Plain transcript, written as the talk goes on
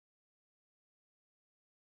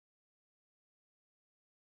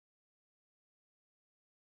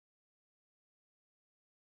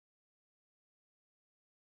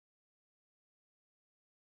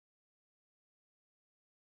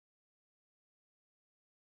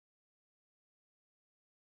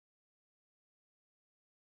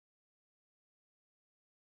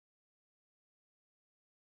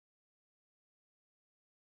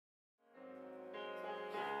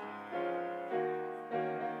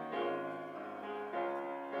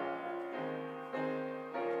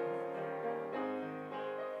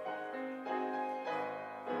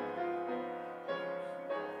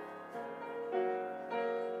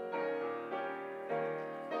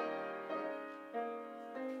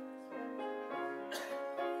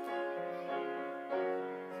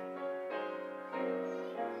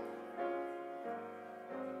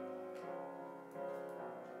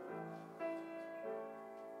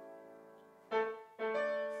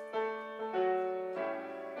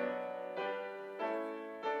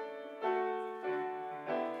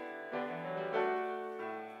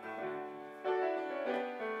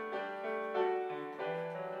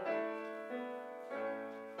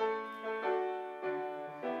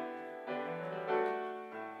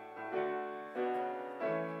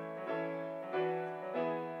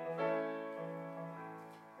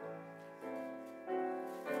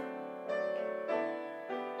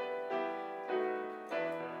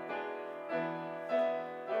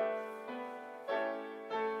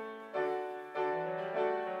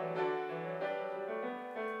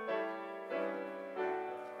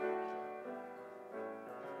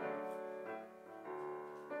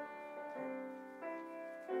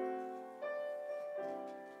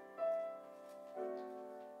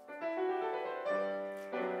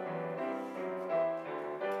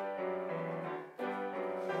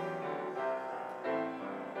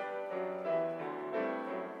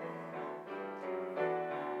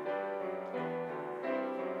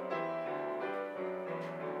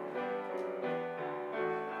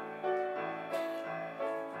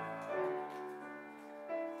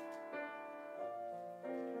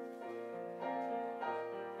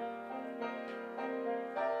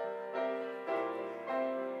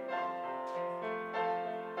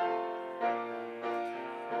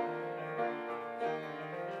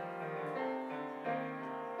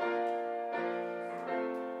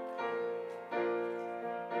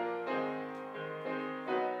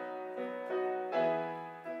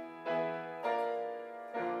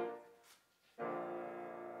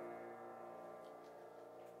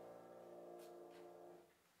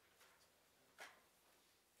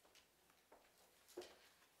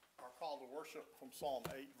call to worship from Psalm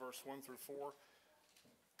 8, verse 1 through 4.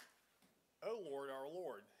 O Lord, our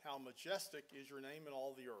Lord, how majestic is your name in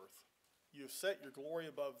all the earth. You have set your glory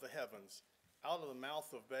above the heavens. Out of the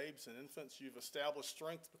mouth of babes and infants you've established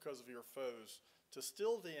strength because of your foes, to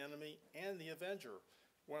still the enemy and the avenger.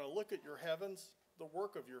 When I look at your heavens, the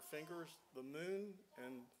work of your fingers, the moon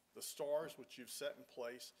and the stars which you've set in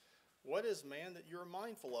place, what is man that you are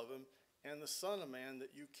mindful of him, and the son of man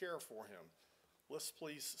that you care for him? Let's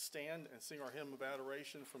please stand and sing our hymn of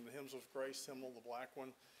adoration from the Hymns of Grace, hymnal, the black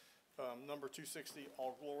one, number 260,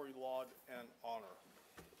 All Glory, Laud, and Honor.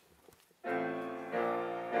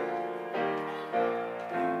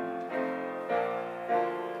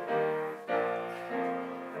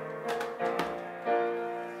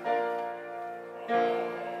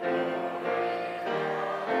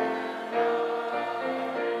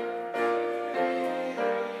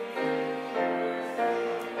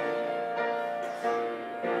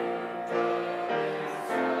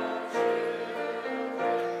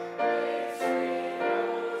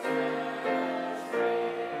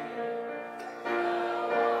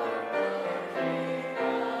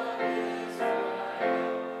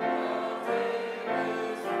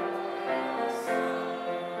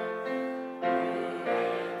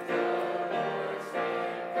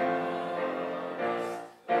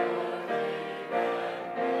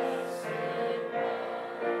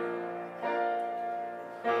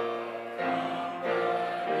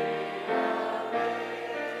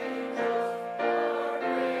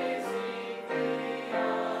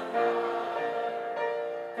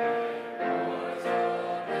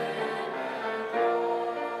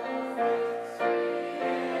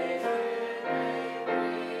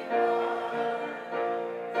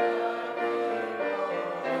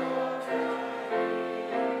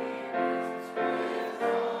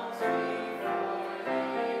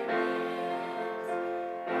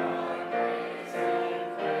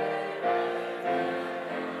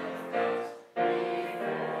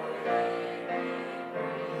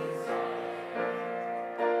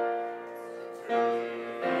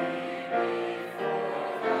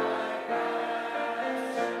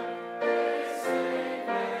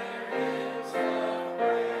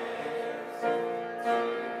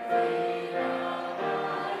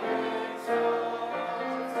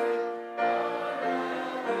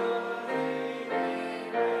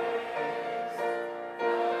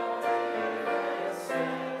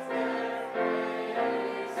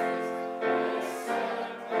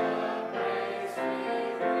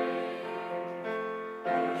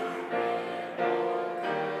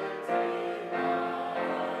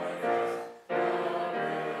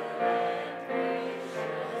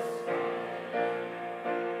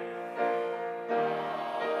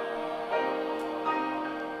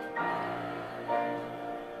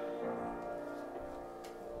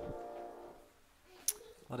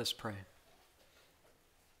 Let us pray.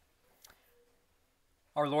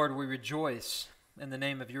 Our Lord, we rejoice in the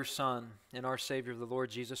name of your Son and our Savior, the Lord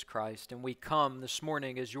Jesus Christ, and we come this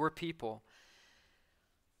morning as your people,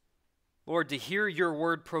 Lord, to hear your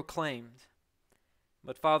word proclaimed,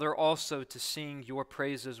 but Father, also to sing your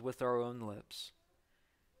praises with our own lips.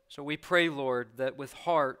 So we pray, Lord, that with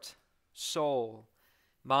heart, soul,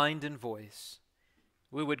 mind, and voice,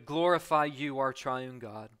 we would glorify you, our triune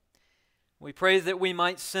God. We pray that we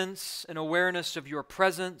might sense an awareness of your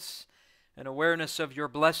presence, an awareness of your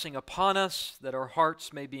blessing upon us, that our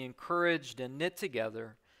hearts may be encouraged and knit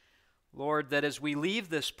together. Lord, that as we leave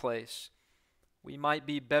this place, we might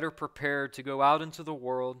be better prepared to go out into the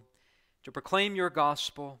world, to proclaim your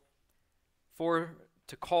gospel,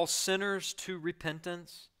 to call sinners to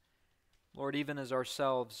repentance. Lord, even as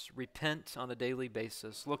ourselves repent on a daily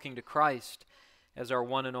basis, looking to Christ as our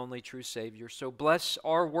one and only true Savior. So bless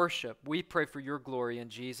our worship. We pray for your glory in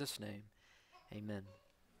Jesus' name. Amen.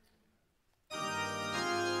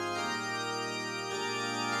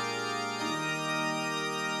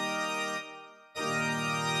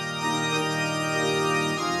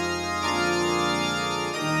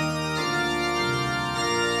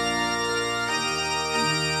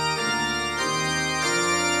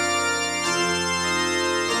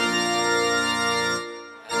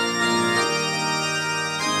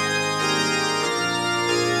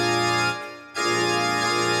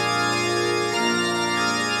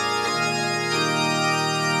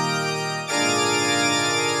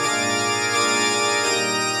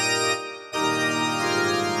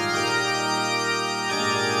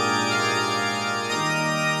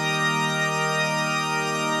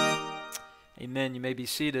 Amen. You may be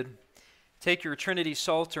seated. Take your Trinity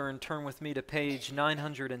Psalter and turn with me to page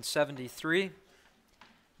 973.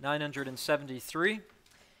 973.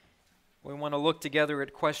 We want to look together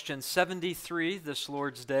at question 73 this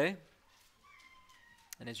Lord's Day.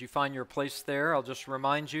 And as you find your place there, I'll just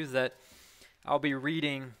remind you that I'll be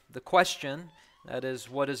reading the question, that is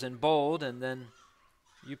what is in bold, and then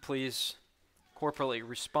you please corporately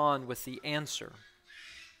respond with the answer.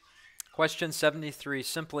 Question 73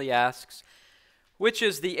 simply asks, which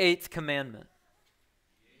is the eighth commandment?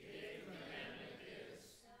 The eighth commandment is,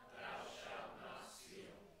 thou shalt not steal.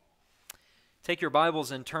 Take your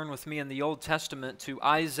Bibles and turn with me in the Old Testament to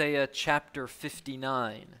Isaiah chapter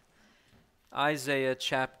 59. Isaiah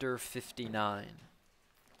chapter 59.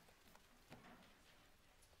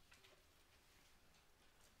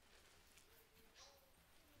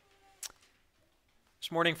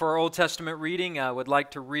 This morning for our Old Testament reading, I would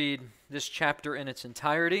like to read this chapter in its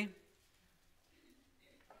entirety.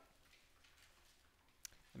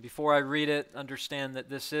 And before I read it, understand that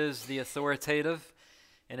this is the authoritative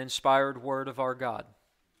and inspired word of our God.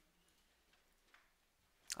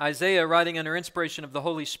 Isaiah, writing under inspiration of the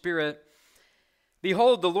Holy Spirit,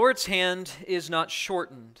 behold, the Lord's hand is not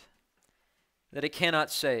shortened, that it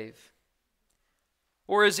cannot save,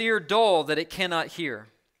 or his ear dull, that it cannot hear.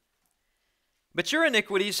 But your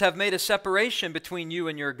iniquities have made a separation between you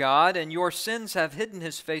and your God, and your sins have hidden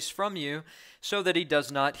his face from you, so that he does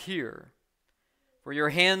not hear. For your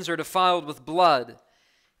hands are defiled with blood,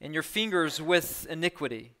 and your fingers with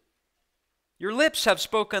iniquity. Your lips have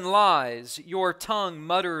spoken lies, your tongue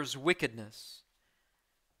mutters wickedness.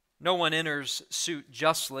 No one enters suit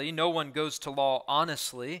justly, no one goes to law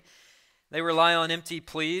honestly. They rely on empty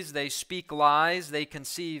pleas, they speak lies, they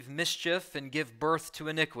conceive mischief and give birth to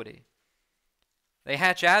iniquity. They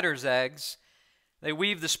hatch adder's eggs, they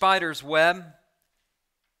weave the spider's web.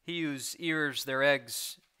 He who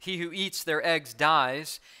eats their eggs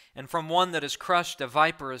dies, and from one that is crushed a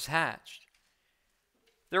viper is hatched.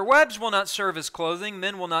 Their webs will not serve as clothing,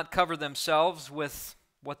 men will not cover themselves with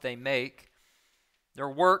what they make. Their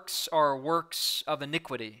works are works of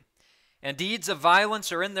iniquity, and deeds of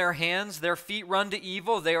violence are in their hands. Their feet run to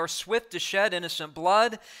evil, they are swift to shed innocent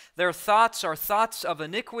blood. Their thoughts are thoughts of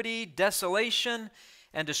iniquity, desolation,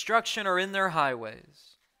 and destruction are in their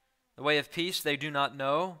highways. The way of peace they do not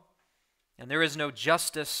know, and there is no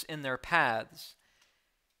justice in their paths.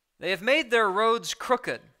 They have made their roads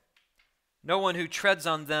crooked. No one who treads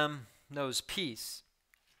on them knows peace.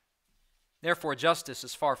 Therefore justice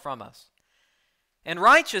is far from us, and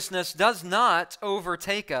righteousness does not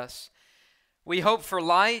overtake us. We hope for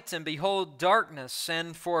light and behold darkness,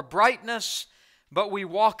 and for brightness, but we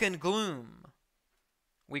walk in gloom.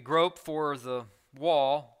 We grope for the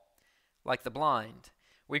wall like the blind.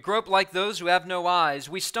 We grope like those who have no eyes.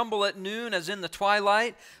 We stumble at noon as in the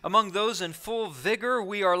twilight. Among those in full vigor,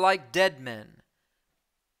 we are like dead men.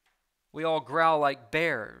 We all growl like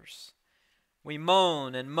bears. We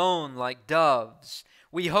moan and moan like doves.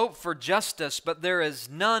 We hope for justice, but there is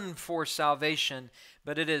none for salvation,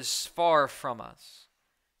 but it is far from us.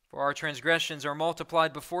 For our transgressions are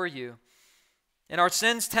multiplied before you, and our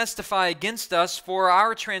sins testify against us, for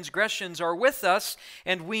our transgressions are with us,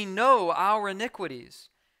 and we know our iniquities.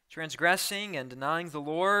 Transgressing and denying the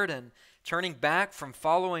Lord, and turning back from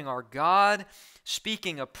following our God,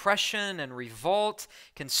 speaking oppression and revolt,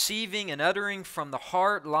 conceiving and uttering from the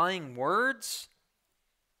heart lying words.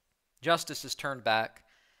 Justice is turned back,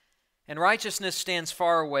 and righteousness stands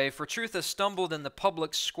far away, for truth has stumbled in the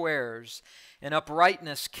public squares, and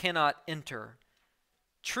uprightness cannot enter.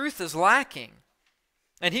 Truth is lacking,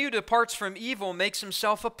 and he who departs from evil makes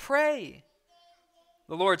himself a prey.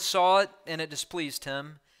 The Lord saw it, and it displeased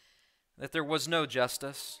him, that there was no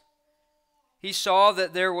justice. He saw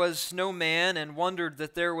that there was no man, and wondered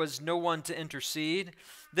that there was no one to intercede.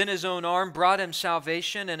 Then his own arm brought him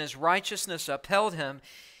salvation, and his righteousness upheld him.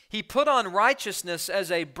 He put on righteousness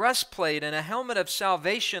as a breastplate, and a helmet of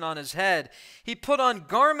salvation on his head. He put on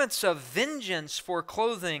garments of vengeance for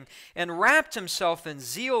clothing, and wrapped himself in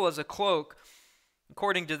zeal as a cloak.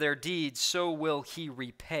 According to their deeds, so will he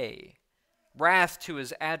repay. Wrath to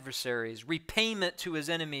his adversaries, repayment to his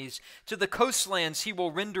enemies. To the coastlands he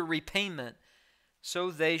will render repayment.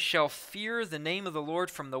 So they shall fear the name of the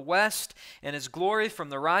Lord from the west, and his glory from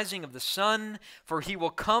the rising of the sun. For he will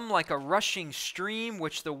come like a rushing stream,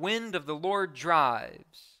 which the wind of the Lord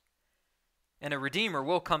drives. And a Redeemer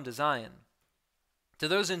will come to Zion. To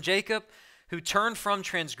those in Jacob who turn from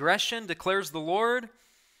transgression, declares the Lord.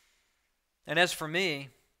 And as for me,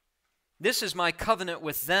 this is my covenant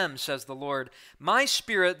with them, says the Lord. My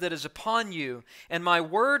spirit that is upon you, and my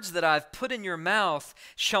words that I've put in your mouth,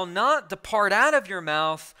 shall not depart out of your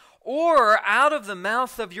mouth, or out of the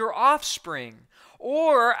mouth of your offspring,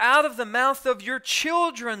 or out of the mouth of your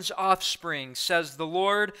children's offspring, says the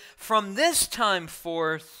Lord, from this time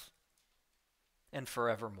forth and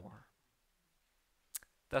forevermore.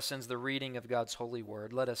 Thus ends the reading of God's holy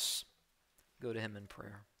word. Let us go to him in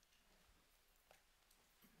prayer.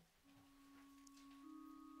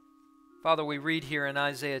 Father, we read here in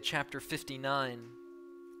Isaiah chapter 59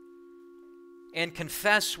 and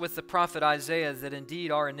confess with the prophet Isaiah that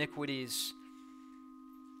indeed our iniquities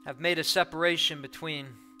have made a separation between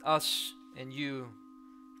us and you,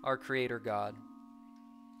 our Creator God.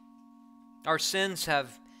 Our sins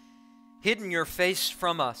have hidden your face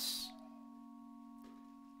from us,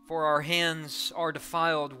 for our hands are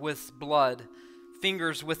defiled with blood,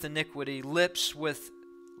 fingers with iniquity, lips with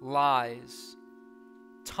lies,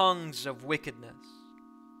 tongues of wickedness.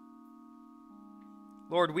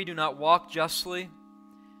 Lord, we do not walk justly.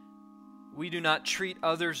 We do not treat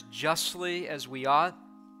others justly as we ought.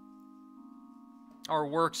 Our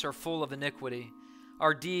works are full of iniquity,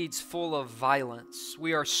 our deeds full of violence.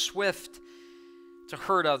 We are swift to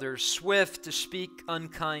hurt others, swift to speak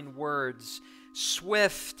unkind words,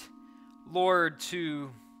 swift, Lord,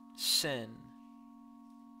 to sin.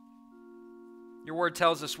 Your word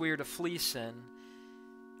tells us we are to flee sin.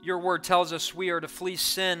 Your word tells us we are to flee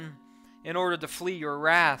sin in order to flee your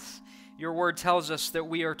wrath. Your word tells us that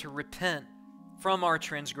we are to repent from our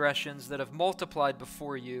transgressions that have multiplied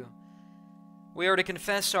before you. We are to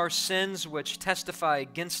confess our sins which testify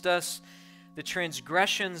against us, the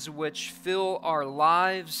transgressions which fill our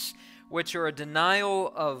lives, which are a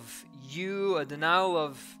denial of you, a denial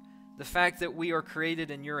of the fact that we are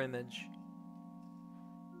created in your image.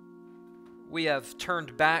 We have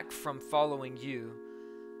turned back from following you.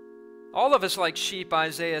 All of us like sheep,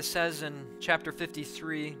 Isaiah says in chapter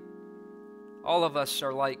 53, all of us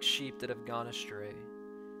are like sheep that have gone astray.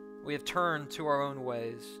 We have turned to our own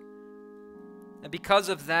ways. And because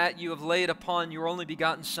of that, you have laid upon your only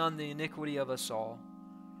begotten Son the iniquity of us all.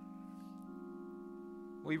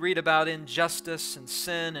 We read about injustice and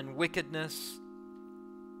sin and wickedness.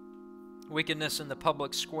 Wickedness in the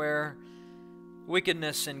public square.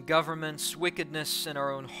 Wickedness in governments. Wickedness in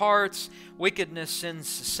our own hearts. Wickedness in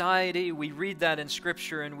society. We read that in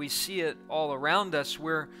Scripture and we see it all around us.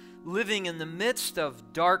 We're living in the midst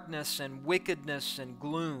of darkness and wickedness and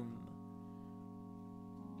gloom.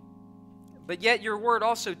 But yet your word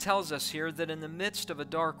also tells us here that in the midst of a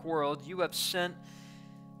dark world, you have sent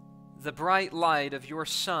the bright light of your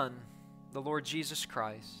Son, the Lord Jesus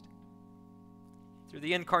Christ. Through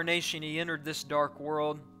the incarnation, he entered this dark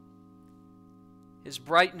world. His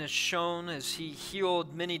brightness shone as he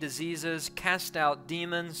healed many diseases, cast out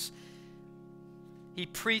demons. He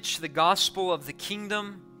preached the gospel of the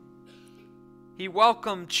kingdom. He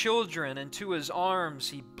welcomed children into his arms.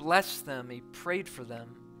 He blessed them. He prayed for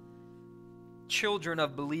them. Children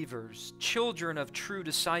of believers, children of true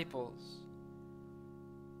disciples.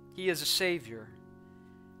 He is a Savior.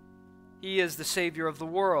 He is the Savior of the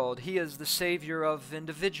world. He is the Savior of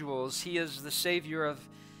individuals. He is the Savior of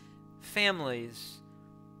families.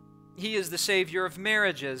 He is the Savior of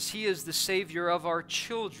marriages. He is the Savior of our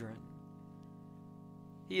children.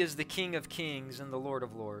 He is the King of kings and the Lord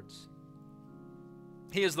of lords.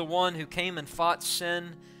 He is the one who came and fought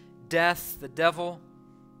sin, death, the devil.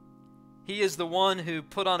 He is the one who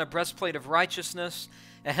put on a breastplate of righteousness,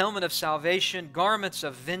 a helmet of salvation, garments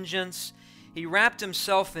of vengeance. He wrapped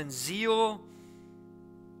himself in zeal.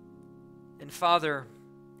 And Father,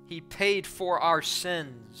 he paid for our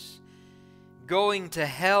sins, going to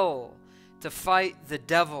hell to fight the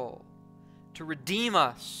devil, to redeem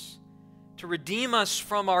us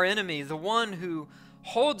from our enemy, the one who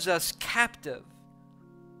holds us captive.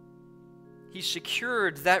 He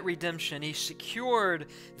secured that redemption. He secured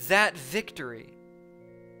that victory.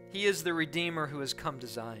 He is the Redeemer who has come to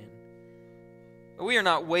Zion. We are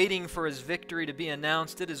not waiting for his victory to be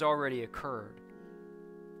announced. It has already occurred.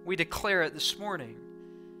 We declare it this morning.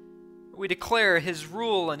 We declare his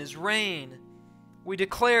rule and his reign. We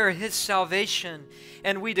declare his salvation,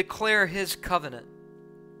 and we declare his covenant.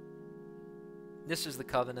 This is the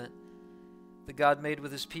covenant that God made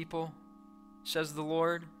with his people, says the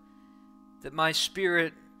Lord, that my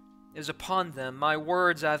Spirit is upon them. My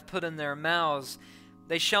words I have put in their mouths.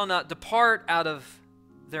 They shall not depart out of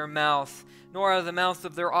their mouth, nor out of the mouth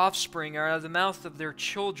of their offspring, or out of the mouth of their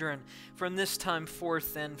children, from this time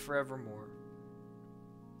forth and forevermore.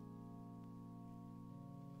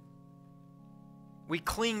 We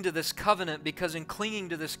cling to this covenant because in clinging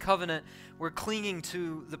to this covenant, we're clinging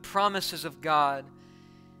to the promises of God.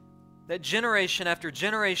 That generation after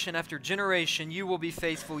generation after generation, you will be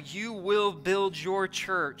faithful. You will build your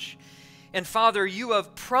church. And Father, you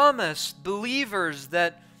have promised believers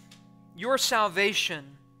that your salvation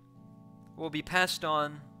will be passed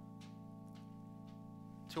on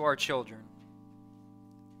to our children.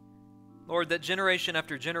 Lord, that generation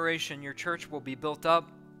after generation, your church will be built up.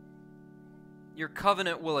 Your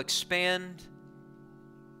covenant will expand.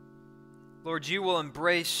 Lord, you will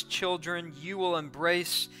embrace children. You will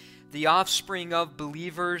embrace the offspring of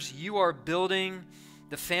believers. You are building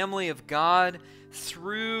the family of God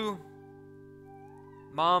through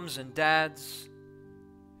moms and dads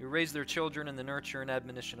who raise their children in the nurture and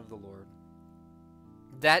admonition of the Lord.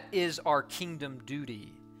 That is our kingdom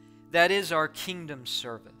duty. That is our kingdom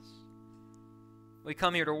service. We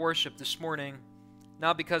come here to worship this morning,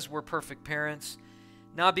 not because we're perfect parents,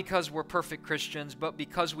 not because we're perfect Christians, but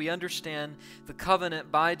because we understand the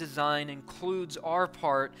covenant by design includes our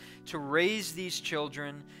part to raise these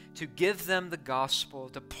children, to give them the gospel,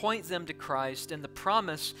 to point them to Christ, and the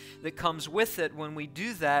promise that comes with it when we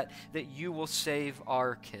do that, that you will save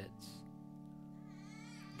our kids.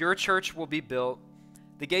 Your church will be built.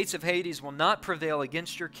 The gates of Hades will not prevail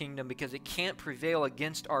against your kingdom because it can't prevail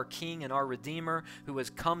against our King and our Redeemer who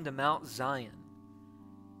has come to Mount Zion.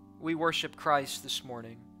 We worship Christ this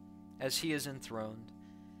morning as he is enthroned.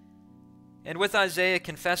 And with Isaiah,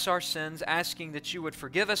 confess our sins, asking that you would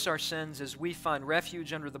forgive us our sins as we find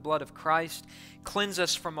refuge under the blood of Christ. Cleanse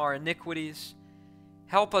us from our iniquities.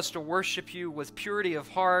 Help us to worship you with purity of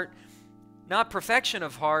heart, not perfection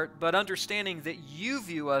of heart, but understanding that you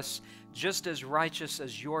view us just as righteous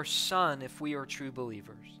as your Son if we are true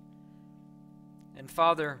believers. And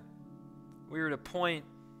Father, we are to point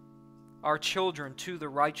our children to the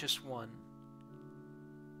righteous one.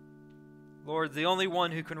 Lord, the only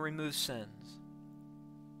one who can remove sins.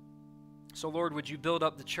 So Lord, would you build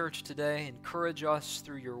up the church today, encourage us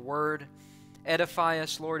through your word, edify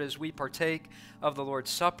us, Lord, as we partake of the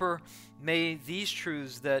Lord's Supper. May these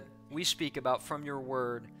truths that we speak about from your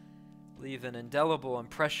word leave an indelible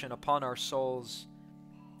impression upon our souls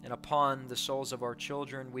and upon the souls of our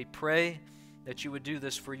children. We pray that you would do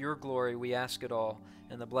this for your glory. We ask it all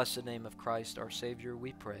in the blessed name of Christ, our Savior,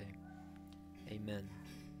 we pray. Amen.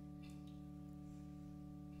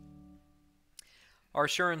 Our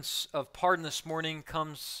assurance of pardon this morning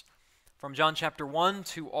comes from John chapter 1,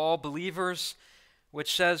 to all believers,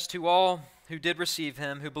 which says, to all who did receive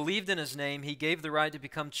him, who believed in his name, he gave the right to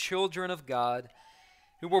become children of God,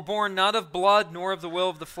 who were born not of blood, nor of the will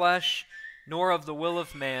of the flesh, nor of the will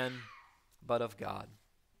of man, but of God.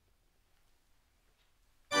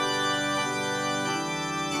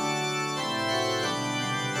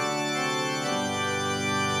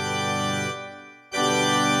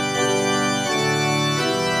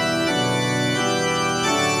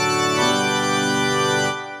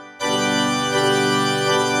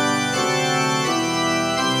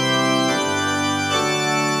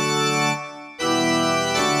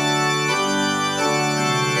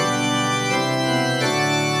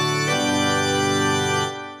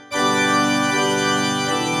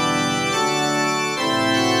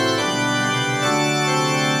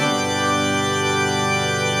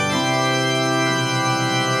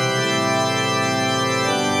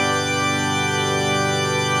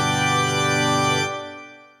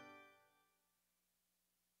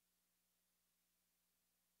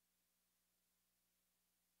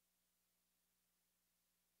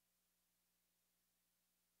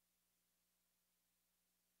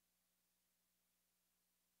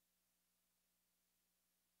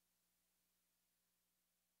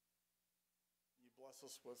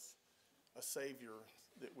 Bless us with a Savior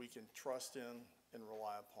that we can trust in and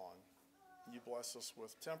rely upon. You bless us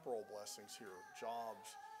with temporal blessings here, jobs,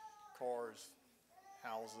 cars,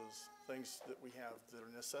 houses, things that we have that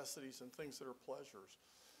are necessities and things that are pleasures.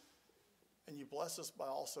 And you bless us by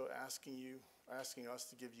also asking us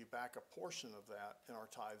to give you back a portion of that in our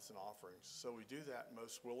tithes and offerings. So we do that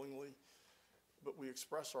most willingly, but we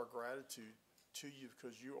express our gratitude to you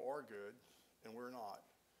because you are good and we're not.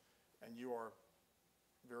 And you are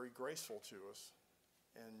very graceful to us,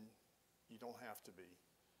 and you don't have to be.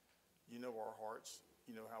 You know our hearts.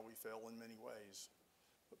 You know how we fail in many ways.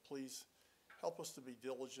 But please help us to be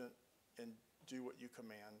diligent and do what you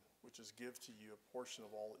command, which is give to you a portion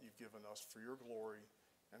of all that you've given us for your glory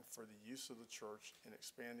and for the use of the church in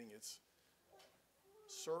expanding its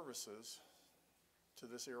services to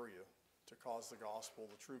this area, to cause the gospel,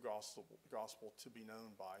 the true gospel, to be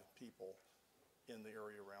known by people in the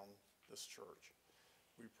area around this church.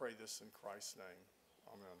 We pray this in Christ's name.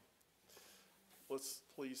 Amen. Let's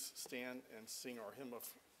please stand and sing our hymn of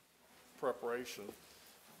preparation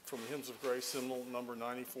from the Hymns of Grace, hymnal number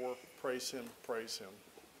 94, Praise Him, Praise Him.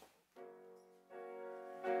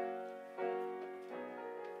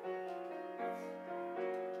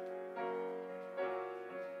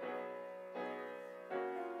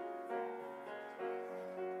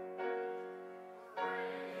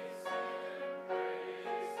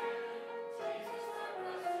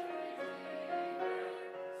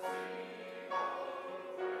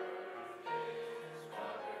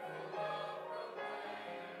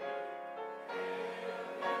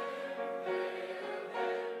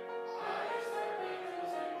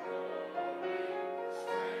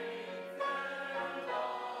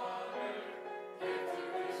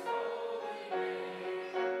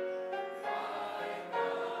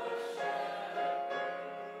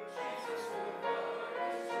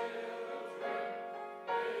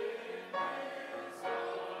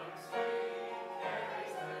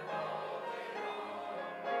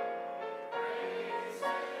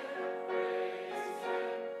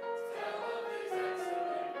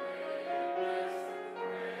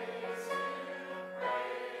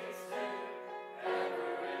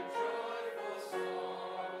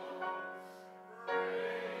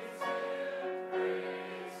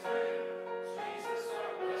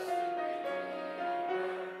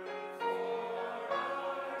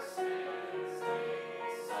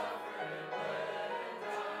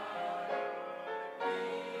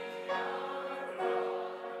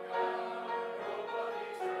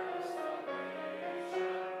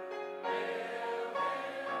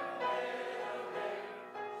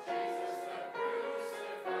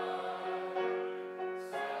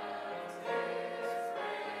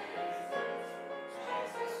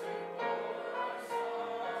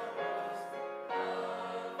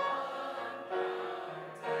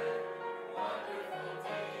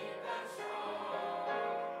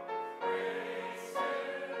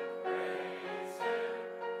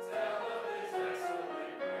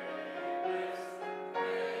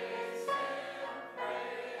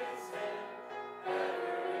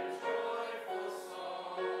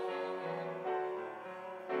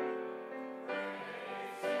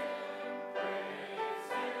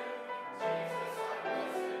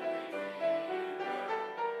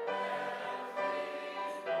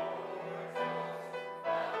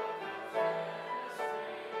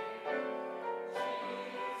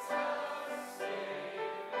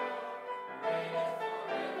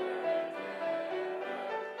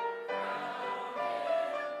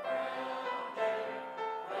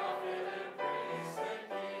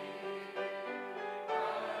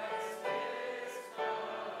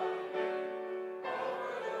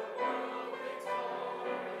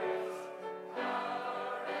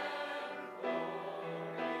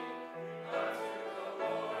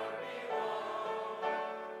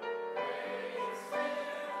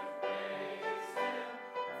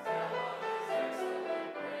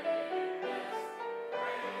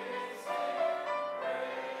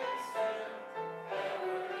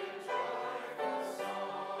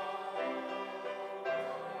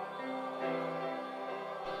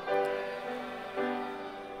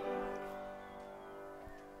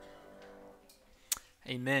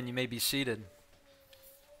 Amen. You may be seated.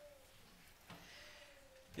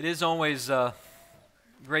 It is always a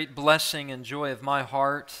great blessing and joy of my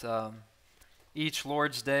heart each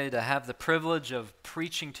Lord's Day to have the privilege of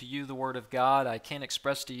preaching to you the Word of God. I can't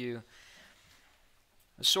express to you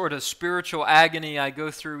the sort of spiritual agony I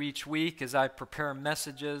go through each week as I prepare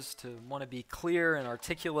messages to want to be clear and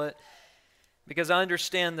articulate, because I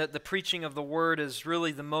understand that the preaching of the Word is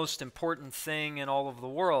really the most important thing in all of the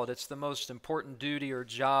world. It's the most important duty or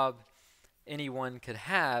job anyone could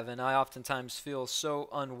have, and I oftentimes feel so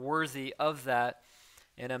unworthy of that.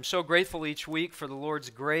 And I'm so grateful each week for the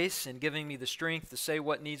Lord's grace in giving me the strength to say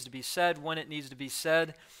what needs to be said, when it needs to be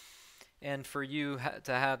said, and for you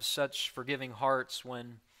to have such forgiving hearts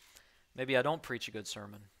when maybe I don't preach a good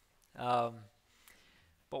sermon. But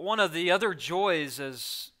one of the other joys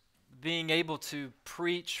is being able to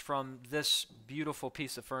preach from this beautiful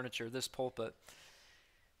piece of furniture, this pulpit.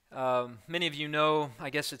 Many of you know, I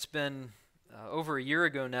guess it's been over a year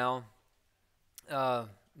ago now,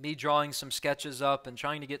 me drawing some sketches up and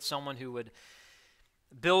trying to get someone who would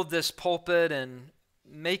build this pulpit and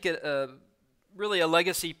make it really a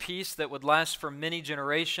legacy piece that would last for many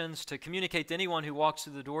generations, to communicate to anyone who walks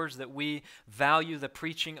through the doors that we value the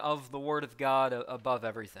preaching of the Word of God above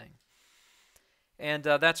everything. And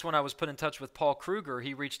that's when I was put in touch with Paul Kruger.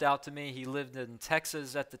 He reached out to me. He lived in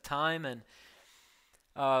Texas at the time, and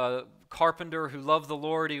carpenter who loved the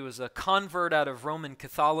Lord. He was a convert out of Roman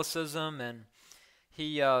Catholicism, and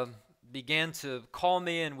he began to call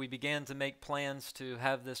me, and we began to make plans to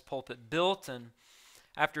have this pulpit built. And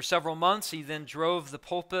after several months, he then drove the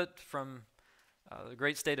pulpit from the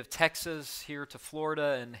great state of Texas here to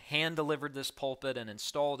Florida and hand-delivered this pulpit and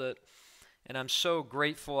installed it. And I'm so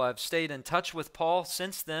grateful. I've stayed in touch with Paul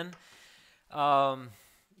since then,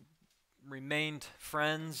 remained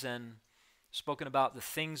friends and spoken about the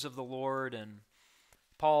things of the Lord. And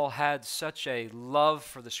Paul had such a love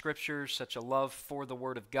for the Scriptures, such a love for the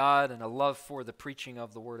Word of God, and a love for the preaching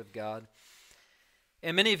of the Word of God.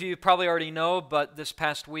 And many of you probably already know, but this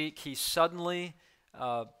past week he suddenly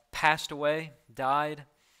passed away, died,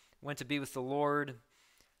 went to be with the Lord,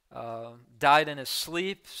 died in his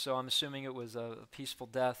sleep, so I'm assuming it was a peaceful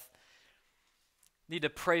death. Need to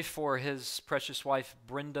pray for his precious wife,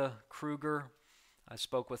 Brenda Kruger. I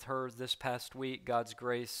spoke with her this past week. God's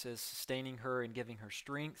grace is sustaining her and giving her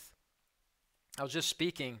strength. I was just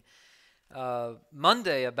speaking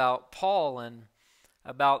Monday about Paul and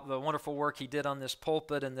about the wonderful work he did on this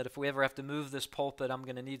pulpit, and that if we ever have to move this pulpit, I'm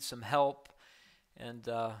going to need some help. And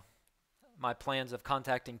my plans of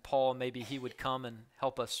contacting Paul, maybe he would come and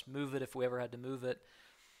help us move it if we ever had to move it.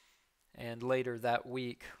 And later that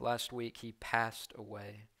week, last week, he passed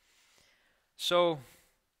away. So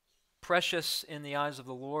precious in the eyes of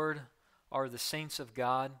the Lord are the saints of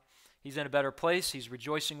God. He's in a better place. He's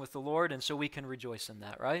rejoicing with the Lord, and so we can rejoice in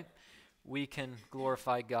that, right? We can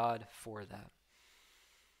glorify God for that.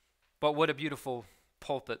 But what a beautiful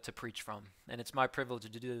pulpit to preach from, and it's my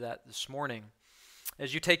privilege to do that this morning.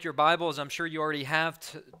 As you take your Bibles, I'm sure you already have,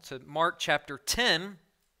 to Mark chapter 10,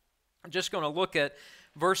 I'm just going to look at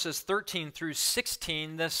verses 13 through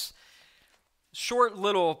 16, this short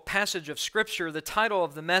little passage of Scripture. The title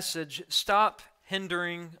of the message, Stop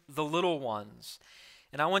Hindering the Little Ones.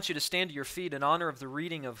 And I want you to stand to your feet in honor of the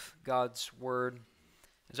reading of God's Word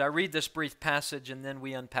as I read this brief passage, and then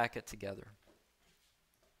we unpack it together.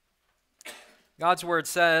 God's Word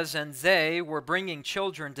says, "And they were bringing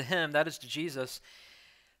children to him," that is to Jesus,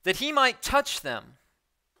 "that he might touch them.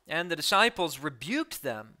 And the disciples rebuked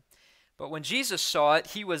them. But when Jesus saw it,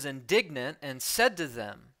 he was indignant and said to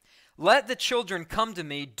them, 'Let the children come to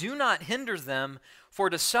me, do not hinder them, for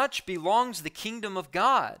to such belongs the kingdom of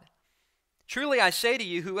God. Truly I say to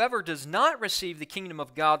you, whoever does not receive the kingdom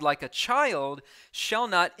of God like a child shall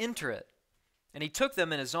not enter it.' And he took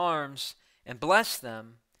them in his arms and blessed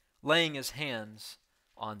them, laying his hands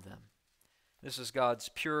on them." This is God's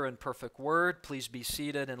pure and perfect word. Please be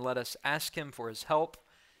seated and let us ask him for his help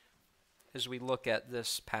as we look at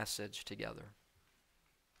this passage together.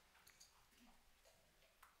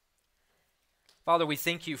 Father, we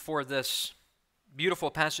thank you for this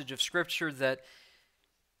beautiful passage of Scripture that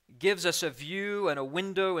gives us a view and a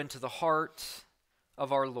window into the heart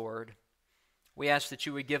of our Lord. We ask that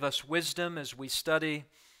you would give us wisdom as we study,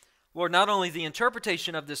 Lord, not only the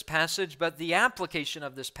interpretation of this passage, but the application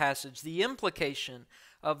of this passage, the implication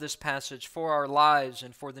of this passage for our lives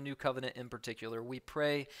and for the new covenant in particular. We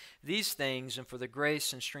pray these things, and for the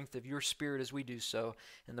grace and strength of your Spirit as we do so,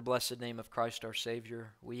 in the blessed name of Christ our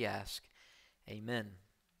Savior, we ask. Amen.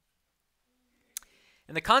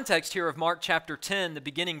 In the context here of Mark chapter 10, the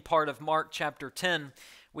beginning part of Mark chapter 10,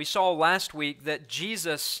 We saw last week that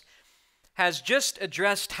Jesus has just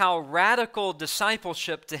addressed how radical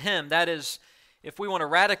discipleship to him, that is, if we want to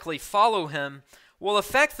radically follow him, will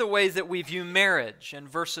affect the way that we view marriage. In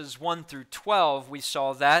verses 1 through 12, we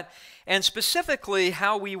saw that, and specifically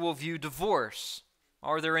how we will view divorce.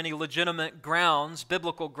 Are there any legitimate grounds,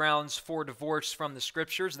 biblical grounds for divorce from the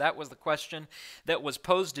Scriptures? That was the question that was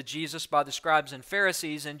posed to Jesus by the scribes and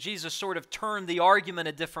Pharisees, and Jesus sort of turned the argument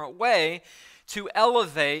a different way to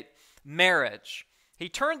elevate marriage. He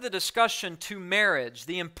turned the discussion to marriage,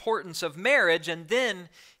 the importance of marriage, and then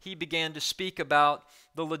he began to speak about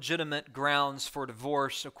the legitimate grounds for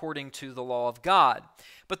divorce according to the law of God.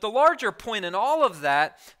 But the larger point in all of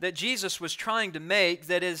that Jesus was trying to make,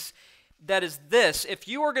 that is this: if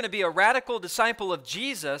you are going to be a radical disciple of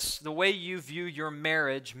Jesus, the way you view your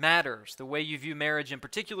marriage matters. The way you view marriage in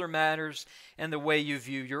particular matters, and the way you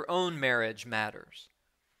view your own marriage matters.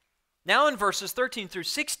 Now in verses 13 through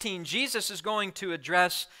 16, Jesus is going to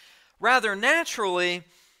address rather naturally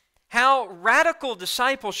how radical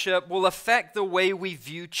discipleship will affect the way we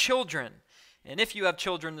view children. And if you have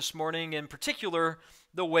children this morning, in particular,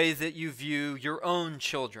 the way that you view your own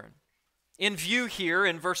children. In view here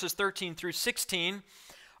in verses 13 through 16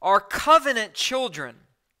 are covenant children.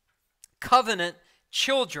 Covenant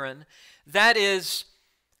children, that is,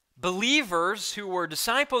 believers who were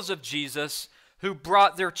disciples of Jesus who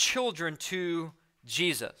brought their children to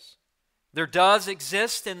Jesus. There does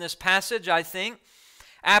exist in this passage, I think,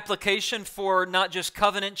 application for not just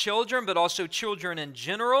covenant children, but also children in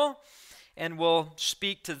general, and we'll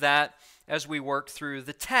speak to that as we work through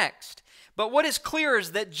the text. But what is clear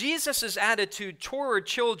is that Jesus' attitude toward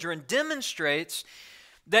children demonstrates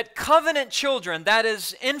that covenant children, that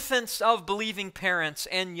is, infants of believing parents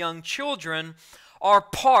and young children, are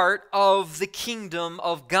part of the kingdom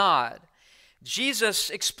of God.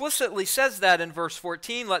 Jesus explicitly says that in verse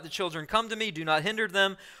 14, "Let the children come to me, do not hinder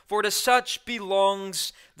them, for to such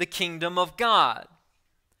belongs the kingdom of God."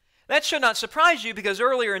 That should not surprise you, because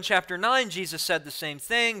earlier in chapter 9, Jesus said the same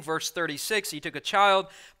thing. Verse 36, "He took a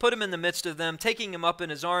child, put him in the midst of them, taking him up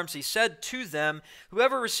in his arms, he said to them,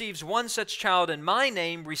 'Whoever receives one such child in my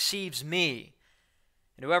name receives me.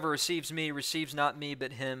 And whoever receives me receives not me,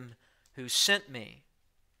 but him who sent me.'"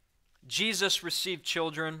 Jesus received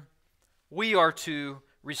children. We are to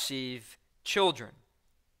receive children.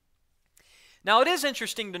 Now, it is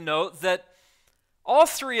interesting to note that all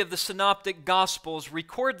three of the synoptic gospels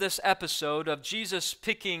record this episode of Jesus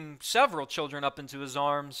picking several children up into his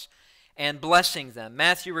arms and blessing them.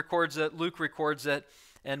 Matthew records it, Luke records it,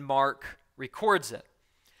 and Mark records it.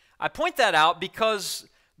 I point that out because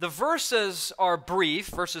the verses are brief,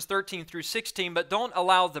 verses 13 through 16, but don't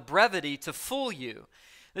allow the brevity to fool you.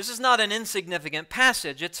 This is not an insignificant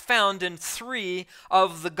passage. It's found in three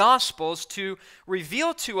of the Gospels to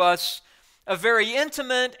reveal to us a very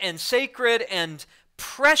intimate and sacred and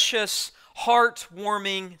precious,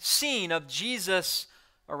 heart-warming scene of Jesus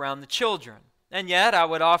around the children. And yet, I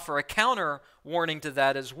would offer a counter warning to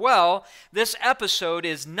that as well. This episode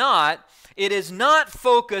is not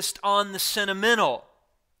focused on the sentimental.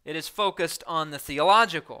 It is focused on the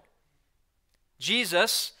theological.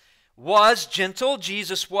 Jesus was gentle,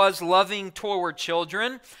 Jesus was loving toward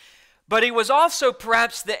children, but he was also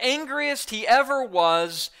perhaps the angriest he ever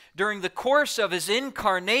was during the course of his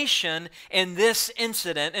incarnation in this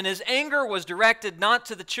incident. And his anger was directed not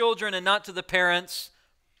to the children and not to the parents,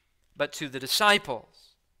 but to the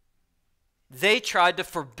disciples. They tried to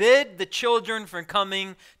forbid the children from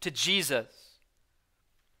coming to Jesus.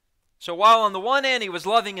 So while on the one hand he was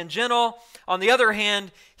loving and gentle, on the other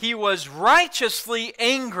hand he was righteously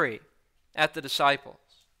angry at the disciples.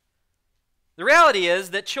 The reality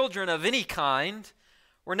is that children of any kind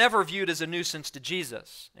were never viewed as a nuisance to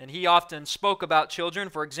Jesus. And he often spoke about children.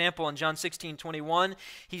 For example, in John 16:21,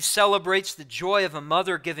 he celebrates the joy of a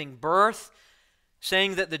mother giving birth,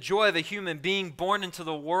 saying that the joy of a human being born into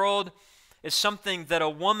the world is something that a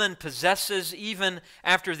woman possesses even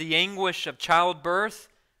after the anguish of childbirth.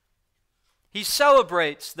 He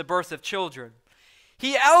celebrates the birth of children.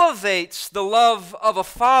 He elevates the love of a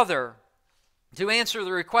father to answer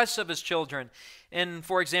the requests of his children. In,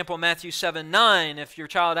 for example, Matthew 7:9, if your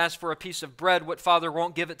child asks for a piece of bread, what father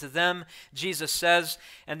won't give it to them? Jesus says,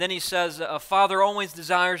 and then he says, a father always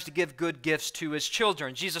desires to give good gifts to his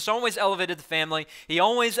children. Jesus always elevated the family. He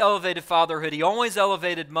always elevated fatherhood. He always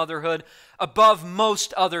elevated motherhood above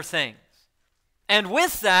most other things. And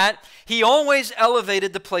with that, he always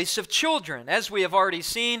elevated the place of children. As we have already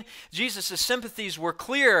seen, Jesus' sympathies were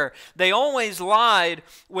clear. They always lied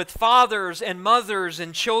with fathers and mothers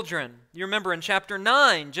and children. You remember in chapter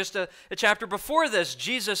 9, just a chapter before this,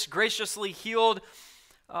 Jesus graciously healed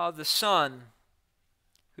the son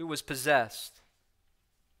who was possessed.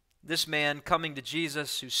 This man coming to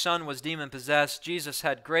Jesus, whose son was demon-possessed, Jesus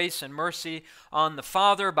had grace and mercy on the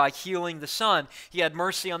father by healing the son. He had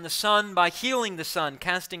mercy on the son by healing the son,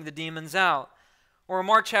 casting the demons out. Or in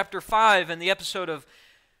Mark chapter 5, in the episode of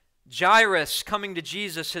Jairus coming to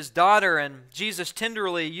Jesus, his daughter, and Jesus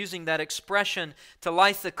tenderly using that expression,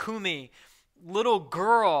 Talitha Kumi, little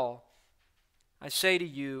girl, I say to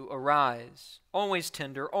you, arise. Always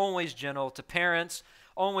tender, always gentle to parents,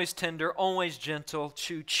 always tender, always gentle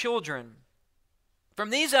to children. From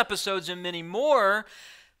these episodes and many more,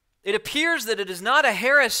 it appears that it is not a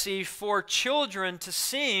heresy for children to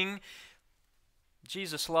sing,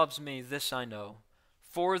 Jesus loves me, this I know,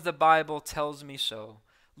 for the Bible tells me so.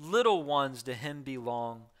 Little ones to him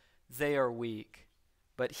belong, they are weak,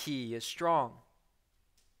 but he is strong.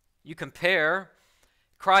 You compare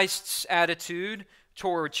Christ's attitude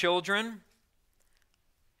toward children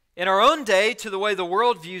in our own day to the way the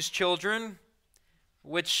world views children,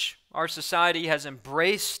 which our society has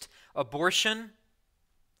embraced abortion.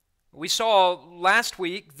 We saw last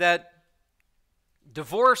week that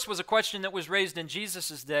divorce was a question that was raised in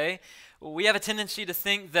Jesus' day. We have a tendency to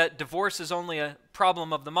think that divorce is only a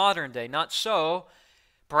problem of the modern day. Not so.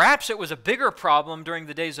 Perhaps it was a bigger problem during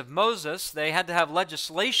the days of Moses. They had to have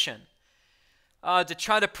legislation to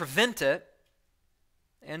try to prevent it.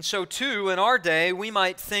 And so too, in our day, we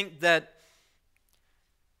might think that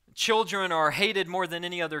children are hated more than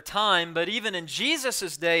any other time, but even in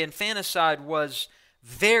Jesus' day, infanticide was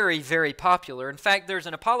very, very popular. In fact, there's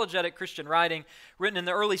an apologetic Christian writing written in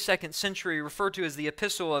the early 2nd century referred to as the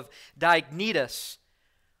Epistle of Diognetus,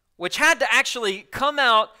 which had to actually come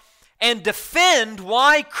out and defend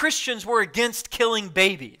why Christians were against killing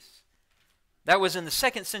babies. That was in the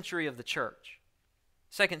 2nd century of the church.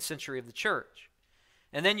 2nd century of the church.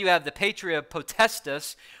 And then you have the Patria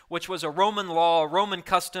Potestas, which was a Roman law, a Roman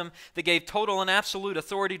custom that gave total and absolute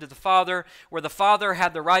authority to the father, where the father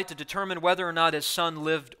had the right to determine whether or not his son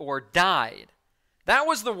lived or died. That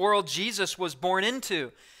was the world Jesus was born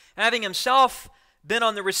into, having himself been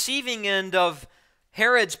on the receiving end of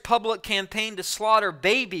Herod's public campaign to slaughter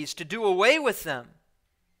babies, to do away with them.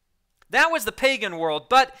 That was the pagan world,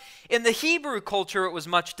 but in the Hebrew culture it was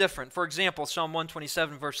much different. For example, Psalm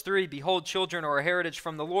 127 verse 3, behold, children are a heritage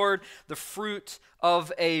from the Lord, the fruit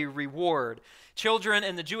of a reward. Children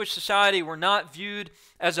in the Jewish society were not viewed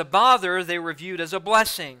as a bother, they were viewed as a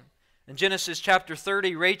blessing. In Genesis chapter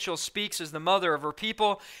 30, Rachel speaks as the mother of her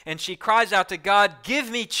people, and she cries out to God,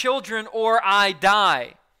 give me children or I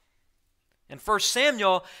die. In 1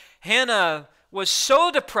 Samuel, Hannah was so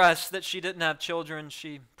depressed that she didn't have children,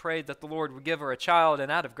 she prayed that the Lord would give her a child, and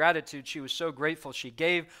out of gratitude, she was so grateful she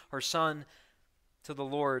gave her son to the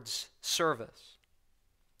Lord's service.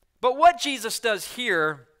 But what Jesus does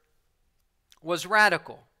here was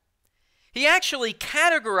radical. He actually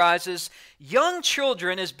categorizes young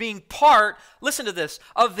children as being part, listen to this,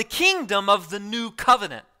 of the kingdom of the new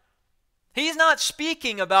covenant. He's not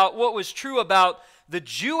speaking about what was true about the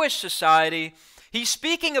Jewish society. He's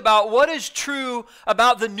speaking about what is true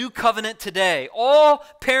about the new covenant today. All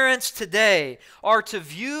parents today are to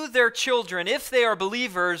view their children, if they are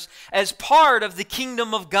believers, as part of the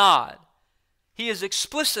kingdom of God. He is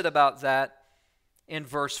explicit about that in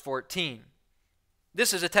verse 14.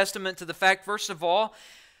 This is a testament to the fact, first of all,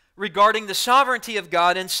 regarding the sovereignty of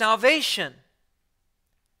God in salvation.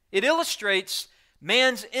 It illustrates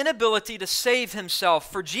man's inability to save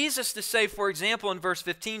himself. For Jesus to say, for example, in verse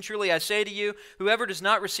 15, truly I say to you, whoever does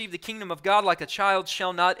not receive the kingdom of God like a child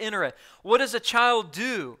shall not enter it. What does a child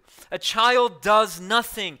do? A child does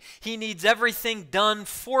nothing. He needs everything done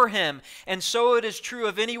for him. And so it is true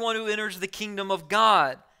of anyone who enters the kingdom of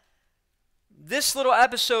God. This little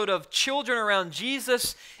episode of children around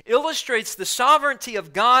Jesus illustrates the sovereignty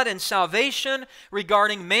of God and salvation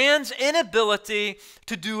regarding man's inability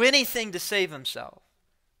to do anything to save himself.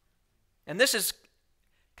 And this is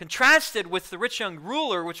contrasted with the rich young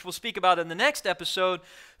ruler, which we'll speak about in the next episode,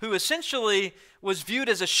 who essentially was viewed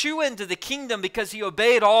as a shoo-in to the kingdom because he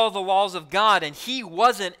obeyed all the laws of God, and he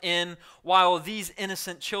wasn't in while these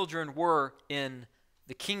innocent children were in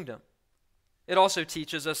the kingdom. It also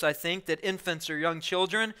teaches us, I think, that infants or young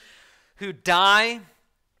children who die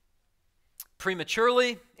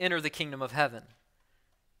prematurely enter the kingdom of heaven.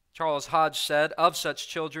 Charles Hodge said, of such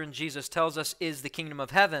children, Jesus tells us, is the kingdom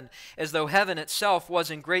of heaven, as though heaven itself was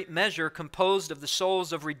in great measure composed of the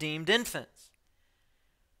souls of redeemed infants.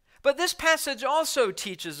 But this passage also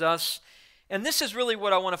teaches us, and this is really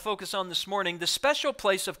what I want to focus on this morning, the special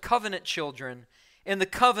place of covenant children in the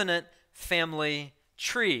covenant family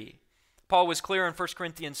tree. Paul was clear in 1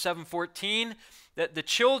 Corinthians 7:14 that the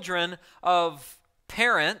children of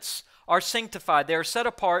parents are sanctified. They are set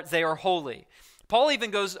apart. They are holy. Paul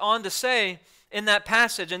even goes on to say in that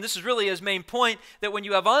passage, and this is really his main point, that when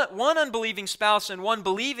you have one unbelieving spouse and one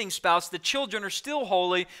believing spouse, the children are still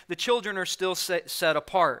holy. The children are still set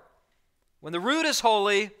apart. When the root is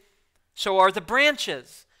holy, so are the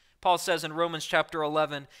branches, Paul says in Romans chapter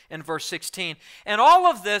 11 and verse 16. And all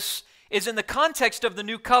of this is in the context of the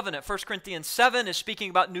new covenant. 1 Corinthians 7 is speaking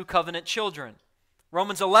about new covenant children.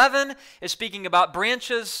 Romans 11 is speaking about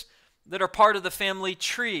branches that are part of the family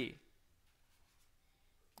tree.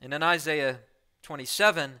 And in Isaiah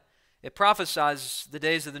 27, it prophesies the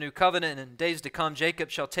days of the new covenant, and in days to come Jacob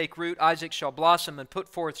shall take root, Isaac shall blossom and put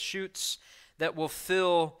forth shoots that will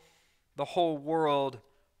fill the whole world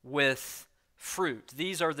with fruit.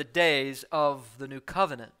 These are the days of the new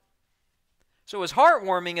covenant. So as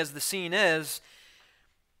heartwarming as the scene is,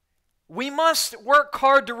 we must work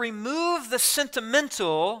hard to remove the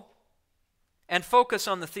sentimental and focus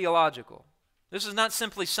on the theological. This is not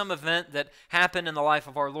simply some event that happened in the life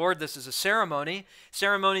of our Lord. This is a ceremony.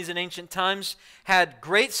 Ceremonies in ancient times had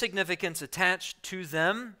great significance attached to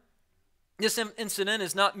them. This incident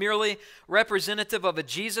is not merely representative of a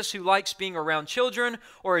Jesus who likes being around children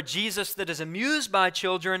or a Jesus that is amused by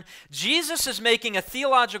children. Jesus is making a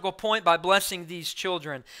theological point by blessing these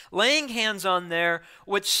children, laying hands on them,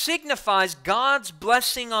 which signifies God's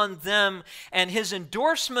blessing on them and his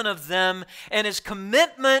endorsement of them and his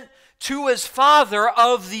commitment to his Father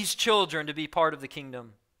of these children to be part of the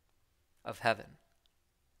kingdom of heaven.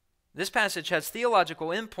 This passage has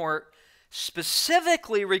theological import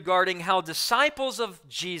specifically regarding how disciples of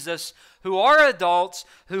Jesus who are adults,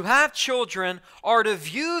 who have children, are to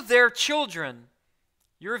view their children.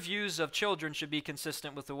 Your views of children should be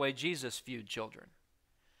consistent with the way Jesus viewed children.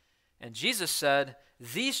 And Jesus said,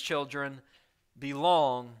 these children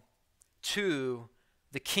belong to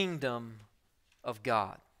the kingdom of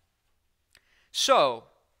God. So,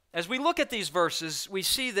 as we look at these verses, we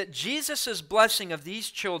see that Jesus' blessing of these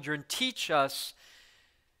children teach us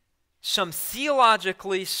some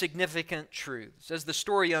theologically significant truths. As the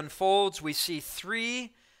story unfolds, we see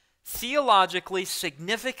three theologically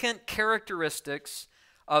significant characteristics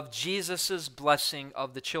of Jesus' blessing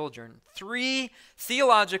of the children. Three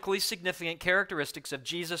theologically significant characteristics of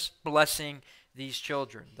Jesus blessing these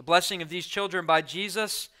children. The blessing of these children by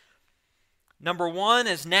Jesus, number one,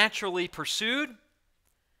 is naturally pursued.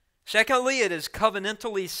 Secondly, it is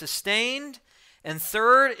covenantally sustained. And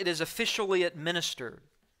third, it is officially administered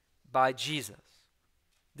by Jesus.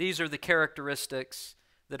 These are the characteristics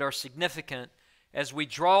that are significant as we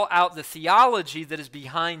draw out the theology that is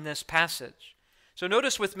behind this passage. So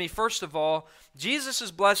notice with me, first of all,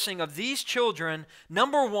 Jesus' blessing of these children,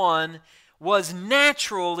 number one, was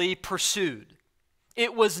naturally pursued.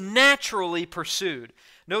 It was naturally pursued.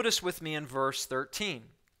 Notice with me in verse 13.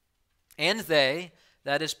 And they,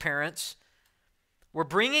 that is parents, were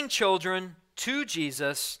bringing children to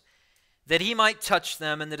Jesus that he might touch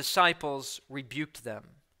them, and the disciples rebuked them.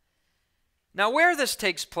 Now, where this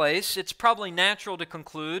takes place, it's probably natural to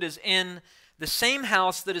conclude, is in the same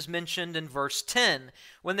house that is mentioned in verse 10.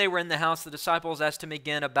 When they were in the house, the disciples asked him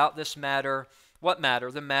again about this matter. What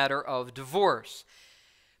matter? The matter of divorce.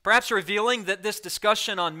 Perhaps revealing that this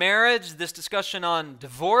discussion on marriage, this discussion on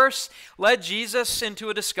divorce, led Jesus into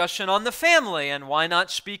a discussion on the family. And why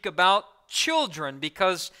not speak about children?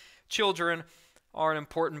 Because children are an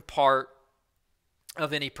important part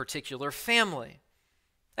of any particular family.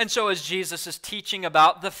 And so as Jesus is teaching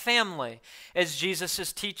about the family, as Jesus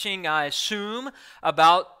is teaching, I assume,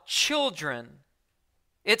 about children,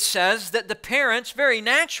 it says that the parents very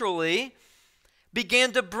naturally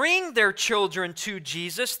began to bring their children to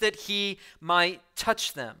Jesus that he might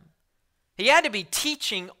touch them. He had to be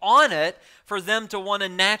teaching on it for them to want to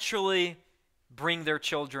naturally bring their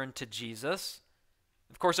children to Jesus.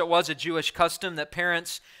 Of course, it was a Jewish custom that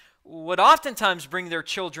parents would oftentimes bring their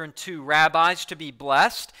children to rabbis to be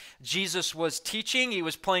blessed. Jesus was teaching. He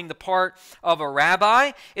was playing the part of a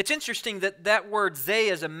rabbi. It's interesting that that word they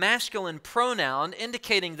is a masculine pronoun,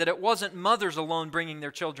 indicating that it wasn't mothers alone bringing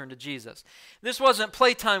their children to Jesus. This wasn't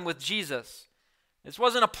playtime with Jesus. This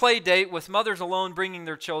wasn't a play date with mothers alone bringing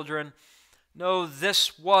their children. No,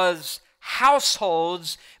 this was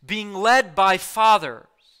households being led by fathers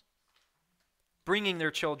bringing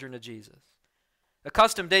their children to Jesus. A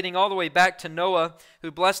custom dating all the way back to Noah,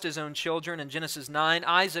 who blessed his own children in Genesis 9,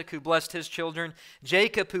 Isaac, who blessed his children,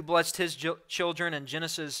 Jacob, who blessed his children in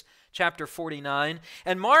Genesis chapter 49.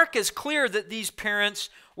 And Mark is clear that these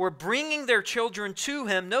parents were bringing their children to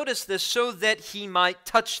him, notice this, so that he might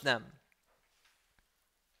touch them,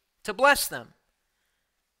 to bless them.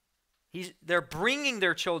 They're bringing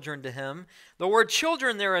their children to him. The word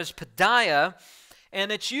children there is paideia,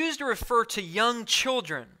 and it's used to refer to young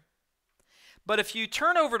children. But if you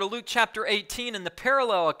turn over to Luke chapter 18 in the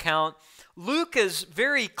parallel account, Luke is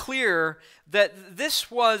very clear that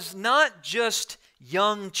this was not just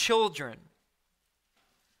young children.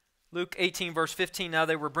 Luke 18 verse 15, now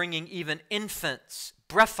they were bringing even infants,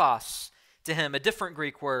 brephos, to him, a different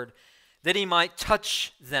Greek word, that he might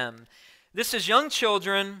touch them. This is young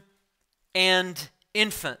children and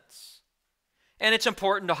infants. And it's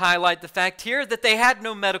important to highlight the fact here that they had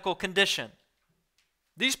no medical condition.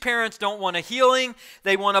 These parents don't want a healing,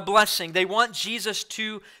 they want a blessing. They want Jesus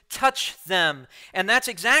to touch them. And that's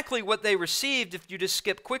exactly what they received. If you just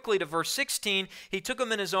skip quickly to verse 16, he took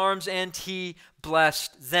them in his arms and he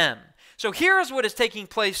blessed them. So here's what is taking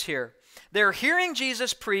place here. They're hearing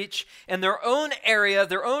Jesus preach in their own area,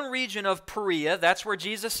 their own region of Perea. That's where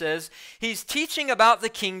Jesus is. He's teaching about the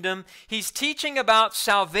kingdom. He's teaching about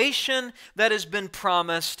salvation that has been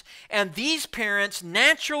promised. And these parents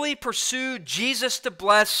naturally pursue Jesus to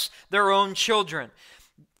bless their own children.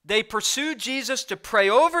 They pursued Jesus to pray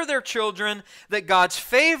over their children that God's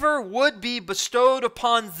favor would be bestowed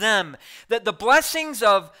upon them, that the blessings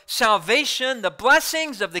of salvation, the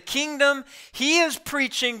blessings of the kingdom he is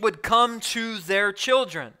preaching would come to their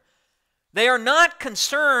children. They are not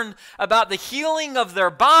concerned about the healing of their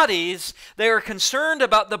bodies, they are concerned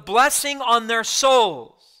about the blessing on their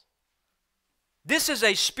souls. This is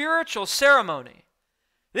a spiritual ceremony.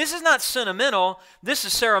 This is not sentimental, this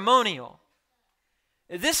is ceremonial.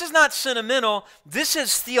 This is not sentimental, this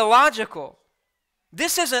is theological.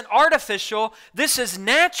 This isn't artificial, this is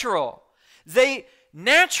natural. They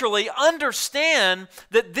naturally understand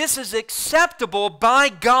that this is acceptable by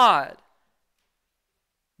God.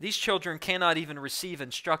 These children cannot even receive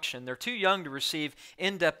instruction. They're too young to receive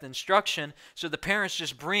in-depth instruction, so the parents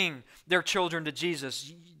just bring their children to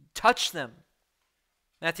Jesus. Touch them.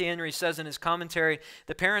 Dr.Andrew says in his commentary,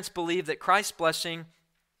 the parents believe that Christ's blessing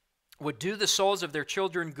would do the souls of their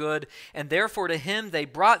children good, and therefore to him they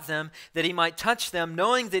brought them, that he might touch them,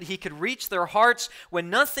 knowing that he could reach their hearts when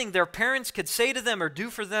nothing their parents could say to them or do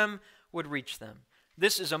for them would reach them.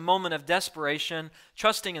 This is a moment of desperation,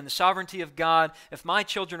 trusting in the sovereignty of God. If my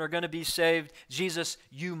children are going to be saved, Jesus,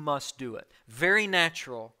 you must do it. Very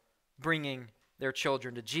natural, bringing their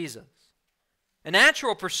children to Jesus. A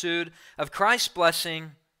natural pursuit of Christ's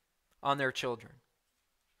blessing on their children.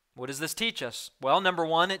 What does this teach us? Well, number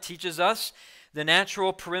one, it teaches us the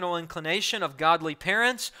natural parental inclination of godly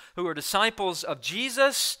parents who are disciples of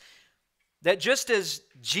Jesus, that just as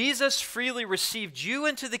Jesus freely received you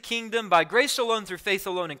into the kingdom by grace alone, through faith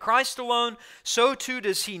alone, in Christ alone, so too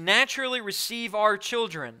does he naturally receive our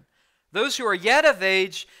children, those who are yet of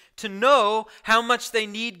age, to know how much they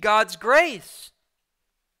need God's grace.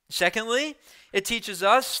 Secondly, it teaches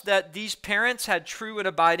us that these parents had true and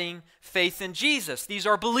abiding faith in Jesus. These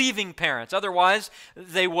are believing parents. Otherwise,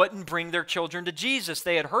 they wouldn't bring their children to Jesus.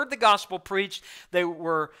 They had heard the gospel preached. They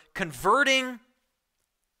were converting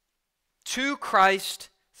to Christ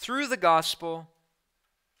through the gospel.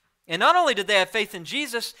 And not only did they have faith in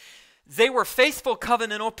Jesus, they were faithful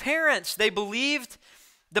covenantal parents. They believed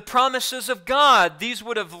the promises of God. These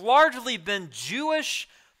would have largely been Jewish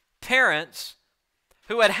parents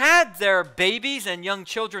who had had their babies and young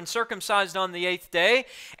children circumcised on the 8th day,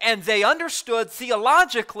 and they understood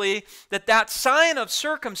theologically that that sign of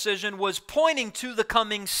circumcision was pointing to the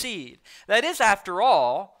coming seed. That is, after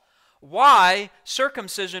all, why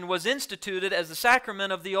circumcision was instituted as the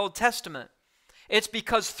sacrament of the Old Testament. It's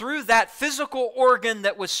because through that physical organ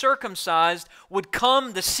that was circumcised would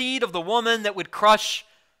come the seed of the woman that would crush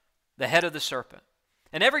the head of the serpent.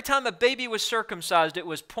 And every time a baby was circumcised, it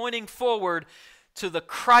was pointing forward to the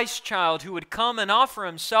Christ child who would come and offer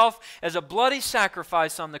himself as a bloody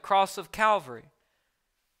sacrifice on the cross of Calvary.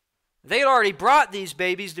 They had already brought these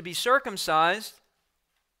babies to be circumcised.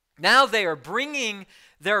 Now they are bringing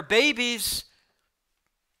their babies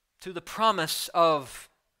to the promise of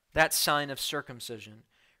that sign of circumcision.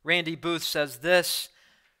 Randy Booth says this,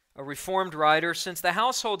 a Reformed writer, since the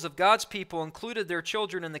households of God's people included their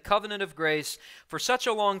children in the covenant of grace for such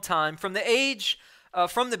a long time, from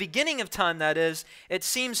the beginning of time, that is, it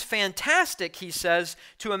seems fantastic, he says,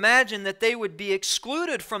 to imagine that they would be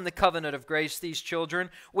excluded from the covenant of grace, these children,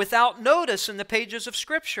 without notice in the pages of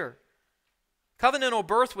Scripture. Covenantal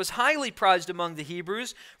birth was highly prized among the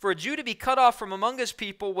Hebrews. For a Jew to be cut off from among his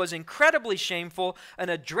people was incredibly shameful and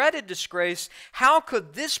a dreaded disgrace. How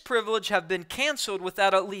could this privilege have been canceled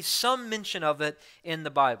without at least some mention of it in the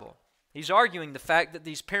Bible? He's arguing the fact that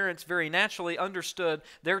these parents very naturally understood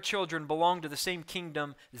their children belonged to the same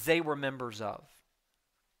kingdom they were members of.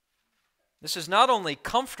 This is not only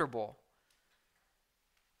comfortable,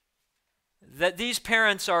 that these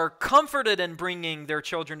parents are comforted in bringing their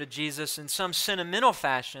children to Jesus in some sentimental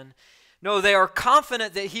fashion. No, they are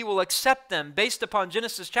confident that He will accept them based upon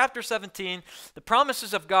Genesis chapter 17, the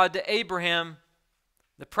promises of God to Abraham,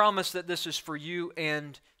 the promise that this is for you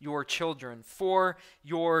and your children, for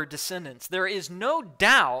your descendants. There is no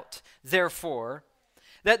doubt, therefore,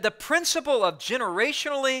 that the principle of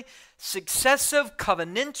generationally successive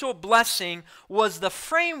covenantal blessing was the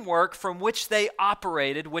framework from which they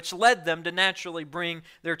operated, which led them to naturally bring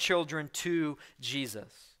their children to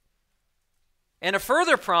Jesus. And a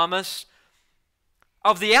further promise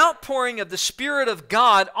of the outpouring of the Spirit of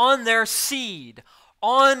God on their seed,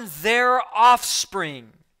 on their offspring.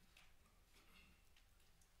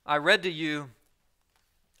 I read to you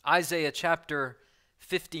Isaiah chapter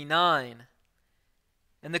 59.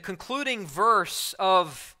 And the concluding verse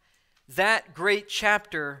of that great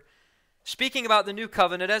chapter, speaking about the new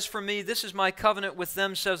covenant, as for me, this is my covenant with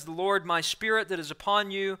them, says the Lord, my Spirit that is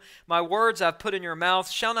upon you, my words I've put in your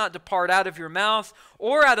mouth, shall not depart out of your mouth,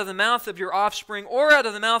 or out of the mouth of your offspring, or out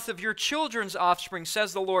of the mouth of your children's offspring,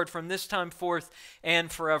 says the Lord, from this time forth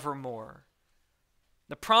and forevermore.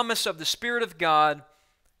 The promise of the Spirit of God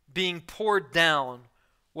being poured down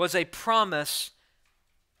was a promise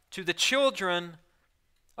to the children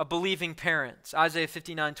of believing parents. Isaiah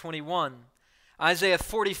 59:21. Isaiah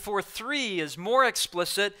 44:3 is more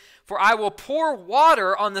explicit. For I will pour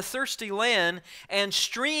water on the thirsty land and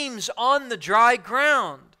streams on the dry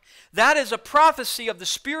ground. That is a prophecy of the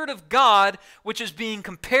Spirit of God, which is being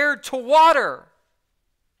compared to water.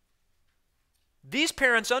 These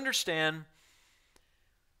parents understand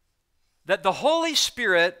that the Holy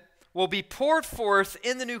Spirit will be poured forth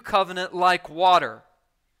in the new covenant like water.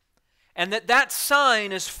 And that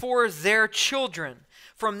sign is for their children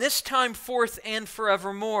from this time forth and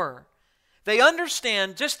forevermore. They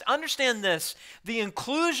understand, just understand this, the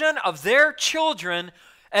inclusion of their children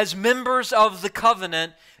as members of the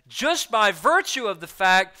covenant just by virtue of the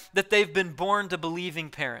fact that they've been born to believing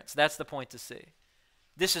parents. That's the point to see.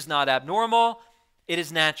 This is not abnormal. It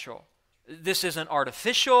is natural. This isn't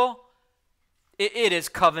artificial. It is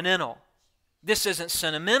covenantal. This isn't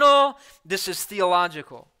sentimental. This is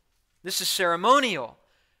theological. This is ceremonial.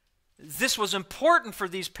 This was important for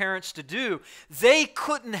these parents to do. They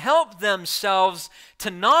couldn't help themselves to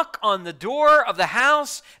knock on the door of the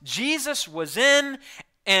house Jesus was in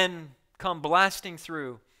and come blasting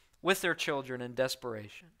through with their children in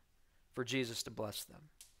desperation for Jesus to bless them.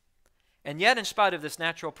 And yet, in spite of this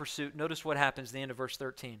natural pursuit, notice what happens at the end of verse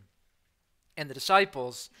 13. And the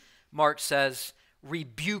disciples, Mark says,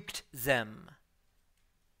 rebuked them.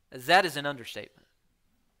 That is an understatement.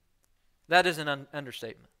 That is an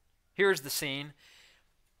understatement. Here's the scene.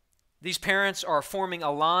 These parents are forming a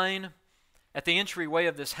line at the entryway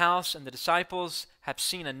of this house, and the disciples have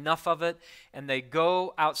seen enough of it, and they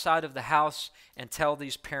go outside of the house and tell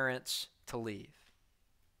these parents to leave.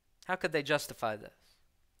 How could they justify this?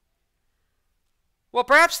 Well,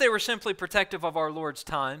 perhaps they were simply protective of our Lord's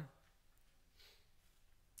time.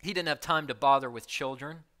 He didn't have time to bother with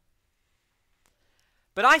children.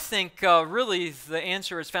 But I think really the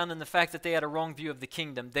answer is found in the fact that they had a wrong view of the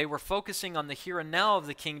kingdom. They were focusing on the here and now of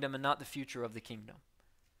the kingdom and not the future of the kingdom.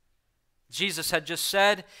 Jesus had just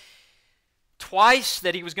said twice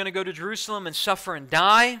that He was going to go to Jerusalem and suffer and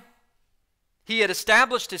die. He had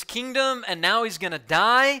established His kingdom and now He's going to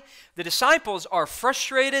die. The disciples are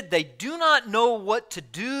frustrated. They do not know what to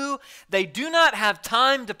do. They do not have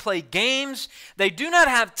time to play games. They do not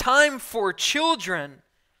have time for children.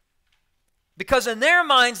 Because in their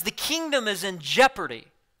minds, the kingdom is in jeopardy.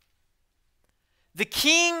 The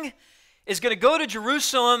king is going to go to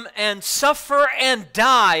Jerusalem and suffer and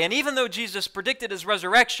die. And even though Jesus predicted His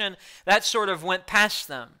resurrection, that sort of went past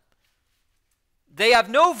them. They have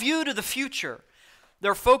no view to the future.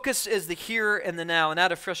 Their focus is the here and the now. And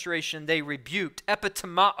out of frustration, they rebuked,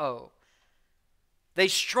 epitomao. They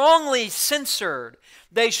strongly censored.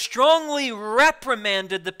 They strongly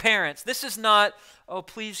reprimanded the parents. This is not, oh,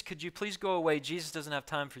 please, could you please go away? Jesus doesn't have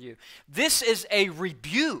time for you. This is a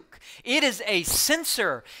rebuke. It is a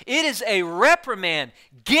censor. It is a reprimand.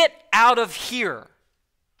 Get out of here.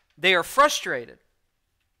 They are frustrated.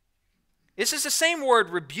 This is the same word,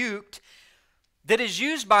 rebuked, that is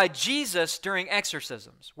used by Jesus during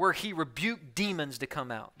exorcisms, where He rebuked demons to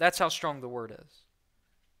come out. That's how strong the word is.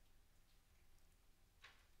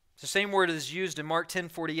 It's the same word that is used in Mark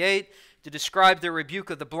 10:48 to describe the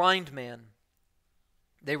rebuke of the blind man.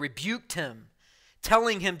 They rebuked him,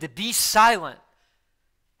 telling him to be silent.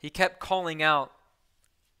 He kept calling out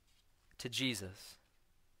to Jesus.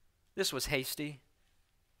 This was hasty.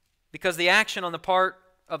 because the action on the part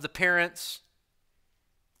of the parents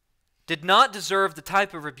did not deserve the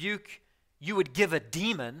type of rebuke you would give a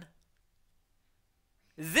demon.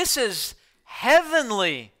 This is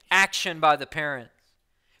heavenly action by the parents.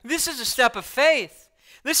 This is a step of faith.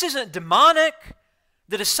 This isn't demonic.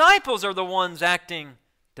 The disciples are the ones acting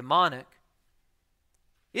demonic.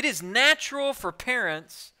 It is natural for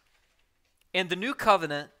parents in the new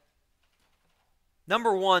covenant,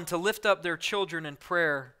 number one, to lift up their children in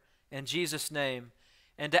prayer in Jesus' name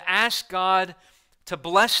and to ask God to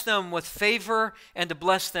bless them with favor and to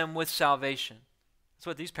bless them with salvation. That's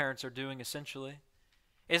what these parents are doing essentially.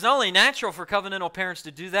 It's not only natural for covenantal parents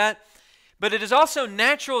to do that, but it is also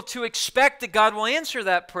natural to expect that God will answer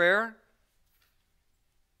that prayer.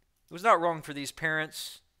 It was not wrong for these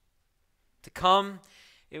parents to come.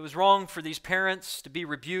 It was wrong for these parents to be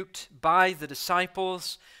rebuked by the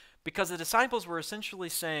disciples because the disciples were essentially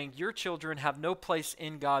saying, your children have no place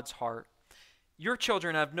in God's heart. Your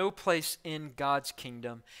children have no place in God's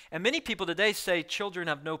kingdom. And many people today say children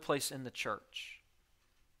have no place in the church.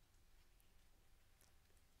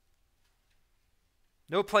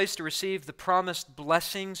 No place to receive the promised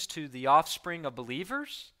blessings to the offspring of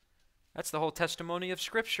believers. That's the whole testimony of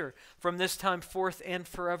Scripture from this time forth and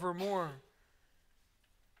forevermore.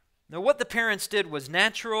 Now, what the parents did was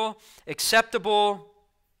natural, acceptable,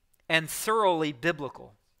 and thoroughly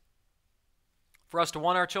biblical. For us to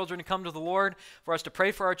want our children to come to the Lord, for us to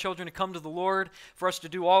pray for our children to come to the Lord, for us to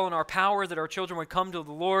do all in our power that our children would come to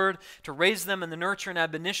the Lord, to raise them in the nurture and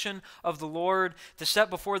admonition of the Lord, to set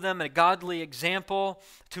before them a godly example,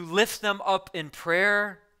 to lift them up in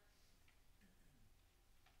prayer.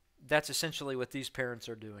 That's essentially what these parents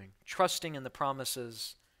are doing, trusting in the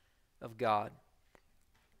promises of God.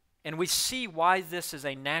 And we see why this is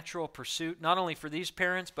a natural pursuit, not only for these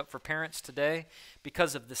parents, but for parents today,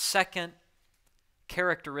 because of the second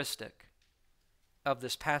characteristic of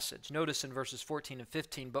this passage. Notice in verses 14 and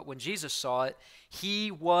 15, but when Jesus saw it,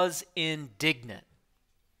 he was indignant.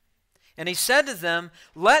 And he said to them,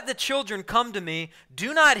 let the children come to me,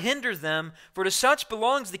 do not hinder them, for to such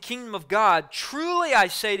belongs the kingdom of God. Truly I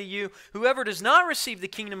say to you, whoever does not receive the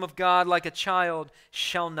kingdom of God like a child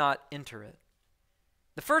shall not enter it.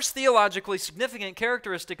 The first theologically significant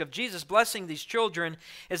characteristic of Jesus blessing these children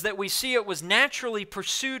is that we see it was naturally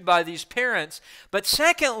pursued by these parents. But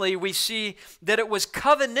secondly, we see that it was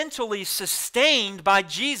covenantally sustained by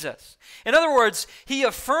Jesus. In other words, he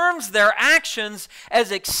affirms their actions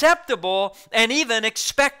as acceptable and even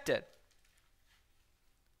expected.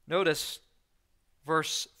 Notice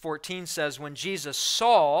verse 14 says, when Jesus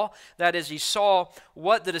saw, that is, he saw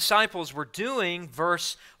what the disciples were doing,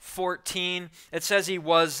 verse 14, it says he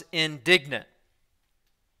was indignant.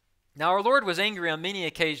 Now, our Lord was angry on many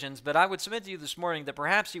occasions, but I would submit to you this morning that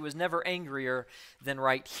perhaps he was never angrier than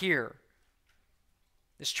right here.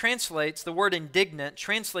 This translates, the word indignant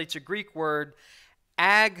translates a Greek word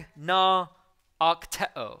agnokteo.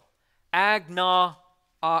 Agnokteo.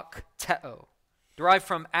 Derived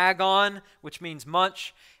from agon, which means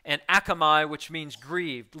much, and akamai, which means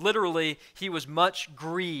grieved. Literally, he was much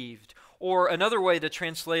grieved. Or another way to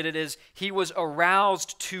translate it is, he was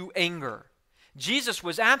aroused to anger. Jesus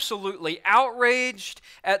was absolutely outraged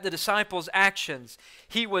at the disciples' actions.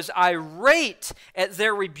 He was irate at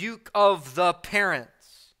their rebuke of the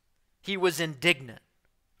parents. He was indignant.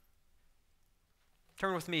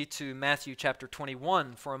 Turn with me to Matthew chapter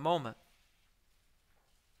 21 for a moment.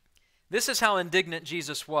 This is how indignant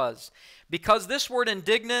Jesus was. Because this word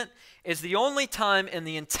indignant is the only time in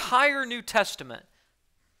the entire New Testament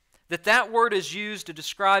that that word is used to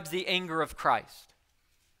describe the anger of Christ.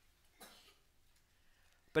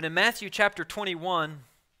 But in Matthew chapter 21,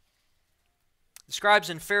 the scribes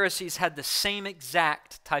and Pharisees had the same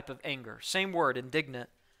exact type of anger. Same word, indignant,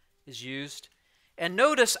 is used. And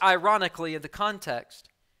notice, ironically, in the context,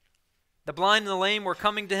 the blind and the lame were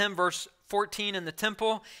coming to him, verse 14, in the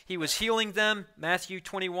temple. He was healing them, Matthew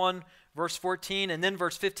 21, verse 14. And then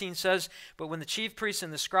verse 15 says, but when the chief priests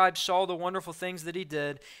and the scribes saw the wonderful things that he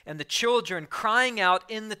did, and the children crying out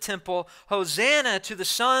in the temple, Hosanna to the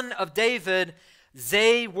Son of David,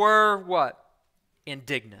 they were what?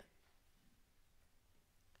 Indignant.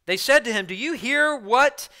 They said to him, do you hear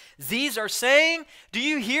what these are saying? Do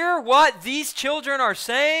you hear what these children are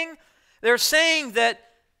saying? They're saying that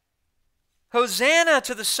Hosanna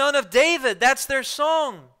to the Son of David. That's their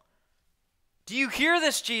song. Do you hear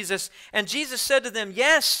this, Jesus? And Jesus said to them,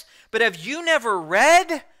 yes, but have you never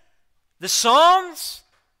read the Psalms?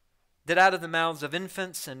 That out of the mouths of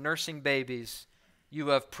infants and nursing babies you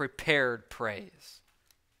have prepared praise.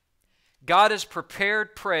 God has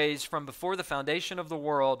prepared praise from before the foundation of the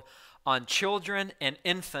world on children and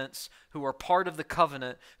infants who are part of the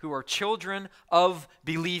covenant, who are children of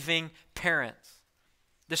believing parents.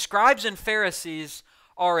 The scribes and Pharisees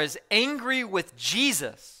are as angry with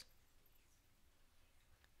Jesus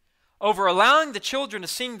over allowing the children to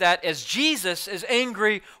sing that as Jesus is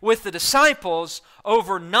angry with the disciples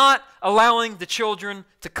over not allowing the children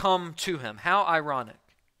to come to him. How ironic.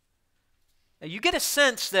 Now, you get a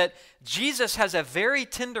sense that Jesus has a very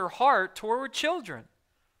tender heart toward children,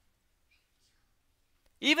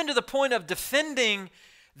 even to the point of defending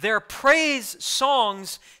their praise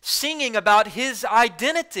songs, singing about his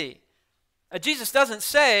identity. Jesus doesn't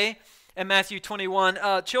say in Matthew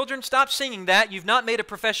 21, children, stop singing that. You've not made a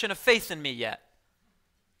profession of faith in me yet.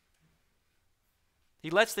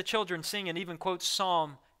 He lets the children sing and even quotes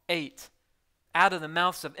Psalm 8. Out of the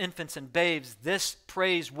mouths of infants and babes, this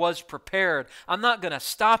praise was prepared. I'm not going to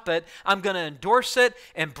stop it. I'm going to endorse it,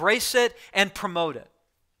 embrace it, and promote it.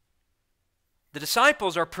 The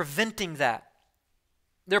disciples are preventing that.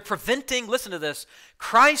 They're preventing, listen to this,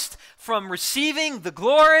 Christ from receiving the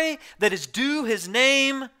glory that is due his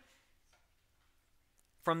name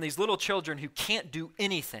from these little children who can't do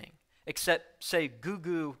anything except say goo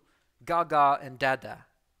goo, gaga, and dada.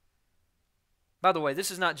 By the way, this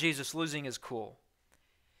is not Jesus losing his cool.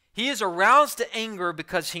 He is aroused to anger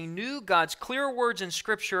because he knew God's clear words in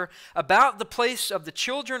Scripture about the place of the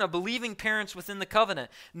children of believing parents within the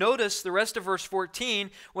covenant. Notice the rest of verse 14.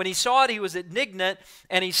 When he saw it, he was indignant,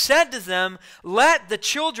 and he said to them, "Let the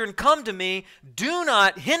children come to me. Do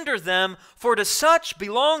not hinder them, for to such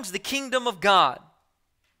belongs the kingdom of God."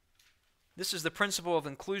 This is the principle of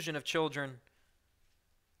inclusion of children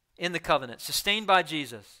in the covenant, sustained by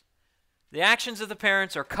Jesus. The actions of the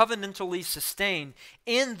parents are covenantally sustained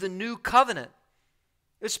in the new covenant.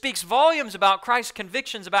 It speaks volumes about Christ's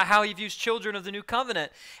convictions about how he views children of the new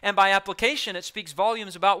covenant. And by application, it speaks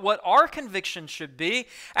volumes about what our convictions should be.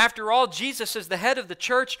 After all, Jesus is the head of the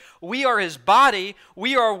church. We are his body.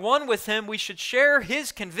 We are one with him. We should share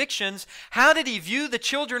his convictions. How did he view the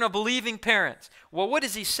children of believing parents? Well, what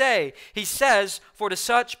does he say? He says, "For to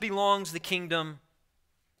such belongs the kingdom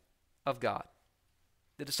of God."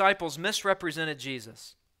 The disciples misrepresented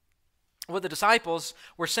Jesus. What the disciples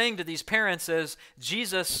were saying to these parents is,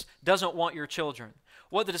 Jesus doesn't want your children.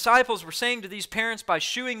 What the disciples were saying to these parents by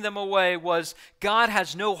shooing them away was, God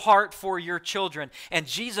has no heart for your children. And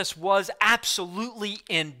Jesus was absolutely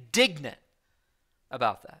indignant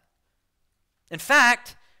about that. In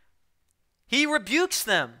fact, he rebukes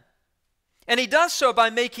them. And he does so by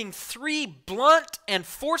making three blunt and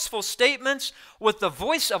forceful statements with the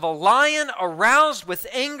voice of a lion aroused with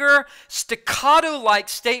anger, staccato-like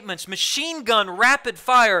statements, machine gun rapid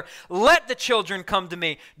fire. Let the children come to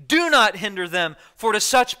me. Do not hinder them, for to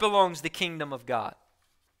such belongs the kingdom of God.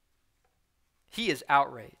 He is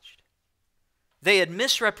outraged. They had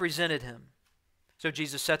misrepresented him. So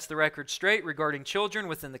Jesus sets the record straight regarding children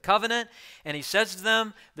within the covenant, and he says to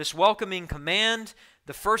them this welcoming command.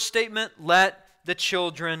 The first statement, let the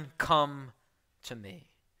children come to me.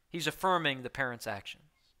 He's affirming the parents' actions.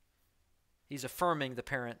 He's affirming the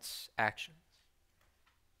parents' actions.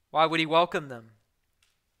 Why would he welcome them?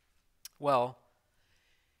 Well,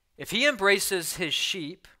 if he embraces his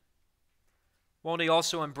sheep, won't he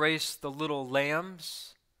also embrace the little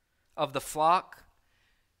lambs of the flock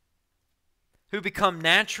who become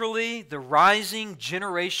naturally the rising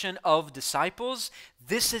generation of disciples?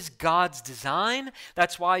 This is God's design.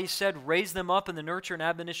 That's why he said, raise them up in the nurture and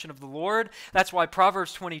admonition of the Lord. That's why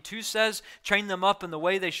Proverbs 22 says, train them up in the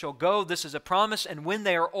way they shall go. This is a promise, and when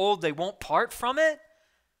they are old, they won't part from it.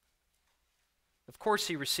 Of course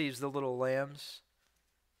he receives the little lambs.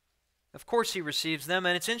 Of course he receives them.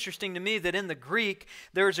 And it's interesting to me that in the Greek,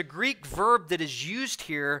 there is a Greek verb that is used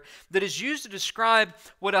here that is used to describe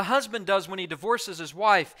what a husband does when he divorces his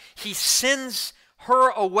wife. He sends her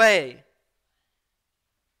away.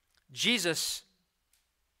 Jesus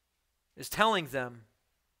is telling them,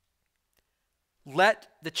 let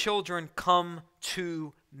the children come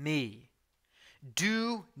to me.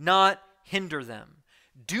 Do not hinder them.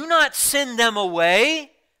 Do not send them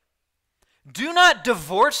away. Do not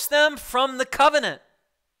divorce them from the covenant.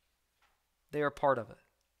 They are part of it.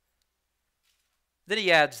 Then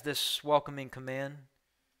he adds this welcoming command.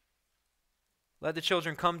 Let the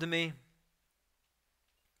children come to me.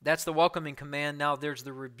 That's the welcoming command. Now there's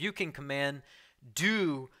the rebuking command.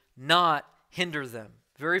 Do not hinder them.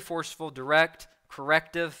 Very forceful, direct,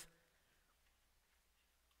 corrective.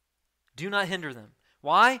 Do not hinder them.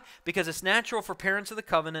 Why? Because it's natural for parents of the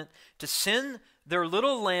covenant to send their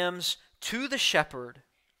little lambs to the shepherd.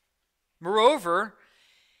 Moreover,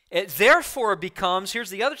 It therefore becomes, here's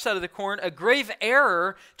the other side of the coin, a grave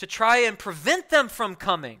error to try and prevent them from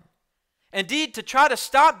coming. Indeed, to try to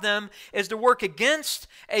stop them is to work against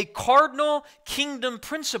a cardinal kingdom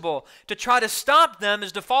principle. To try to stop them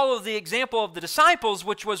is to follow the example of the disciples,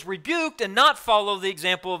 which was rebuked, and not follow the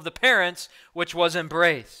example of the parents, which was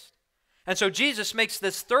embraced. And so Jesus makes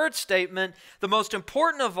this third statement, the most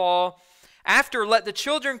important of all, after let the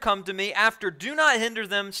children come to me, after do not hinder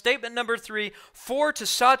them, statement number 3, for to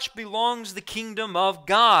such belongs the kingdom of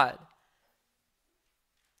God.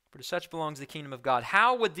 For to such belongs the kingdom of God.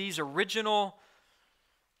 How would these original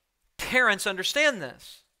parents understand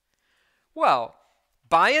this? Well,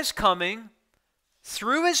 by his coming,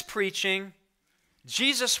 through his preaching,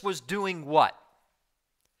 Jesus was doing what?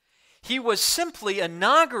 He was simply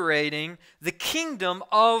inaugurating the kingdom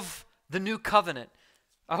of the new covenant.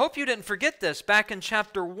 I hope you didn't forget this back in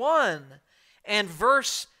chapter 1 and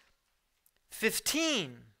verse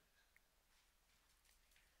 15.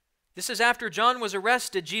 This is after John was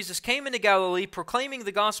arrested. Jesus came into Galilee proclaiming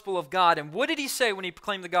the gospel of God. And what did he say when he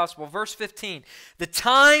proclaimed the gospel? Verse 15. The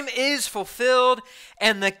time is fulfilled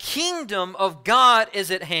and the kingdom of God is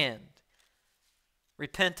at hand.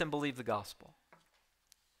 Repent and believe the gospel.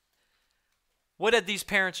 What had these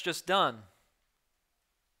parents just done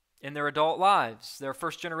in their adult lives? They're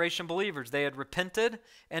first generation believers. They had repented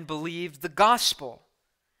and believed the gospel.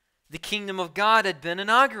 The kingdom of God had been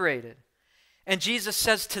inaugurated. And Jesus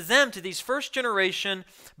says to them, to these first generation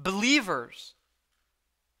believers,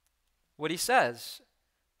 what he says,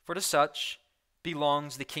 for to such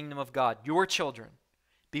belongs the kingdom of God. Your children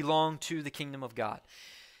belong to the kingdom of God.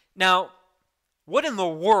 Now, what in the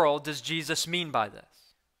world does Jesus mean by this?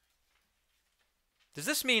 Does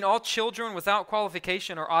this mean all children without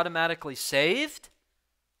qualification are automatically saved?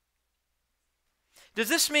 Does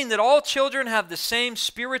this mean that all children have the same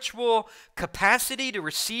spiritual capacity to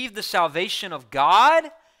receive the salvation of God?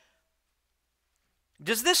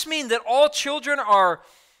 Does this mean that all children are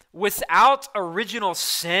without original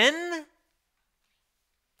sin?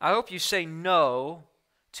 I hope you say no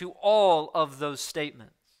to all of those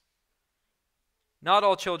statements. Not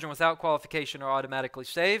all children without qualification are automatically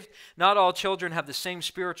saved. Not all children have the same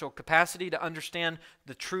spiritual capacity to understand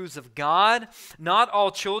the truths of God. Not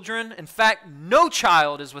all children, in fact, no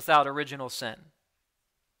child is without original sin.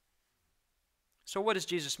 So what does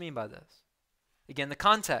Jesus mean by this? Again, the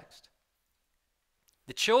context.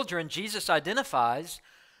 The children Jesus identifies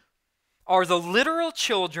are the literal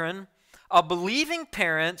children of believing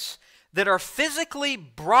parents that are physically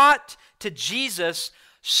brought to Jesus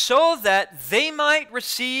so that they might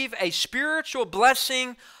receive a spiritual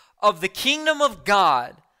blessing of the kingdom of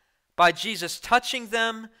God by Jesus touching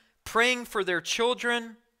them, praying for their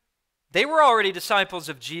children. They were already disciples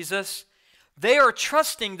of Jesus. They are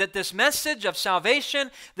trusting that this message of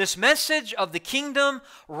salvation, this message of the kingdom,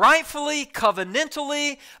 rightfully,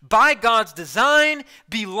 covenantally, by God's design,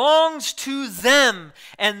 belongs to them.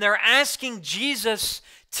 And they're asking Jesus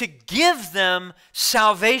to give them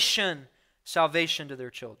salvation to their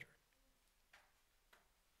children.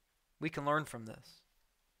 We can learn from this.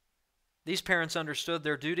 These parents understood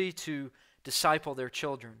their duty to disciple their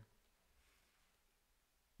children.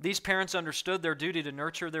 These parents understood their duty to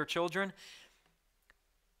nurture their children,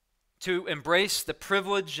 to embrace the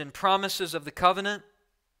privilege and promises of the covenant.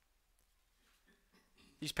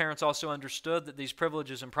 These parents also understood that these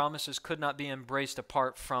privileges and promises could not be embraced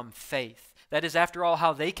apart from faith. That is, after all,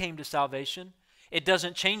 how they came to salvation. It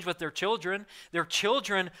doesn't change with their children. Their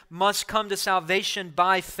children must come to salvation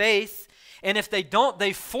by faith. And if they don't,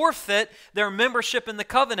 they forfeit their membership in the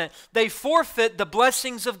covenant. They forfeit the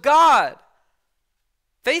blessings of God.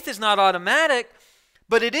 Faith is not automatic,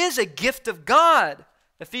 but it is a gift of God.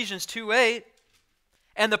 Ephesians 2:8.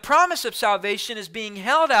 And the promise of salvation is being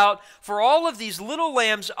held out for all of these little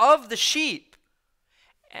lambs of the sheep.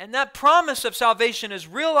 And that promise of salvation is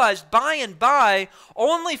realized by and by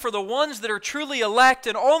only for the ones that are truly elect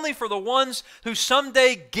and only for the ones who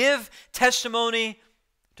someday give testimony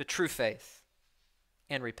to true faith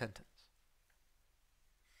and repentance.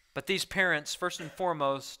 But these parents, first and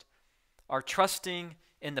foremost, are trusting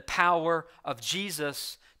in the power of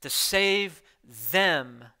Jesus to save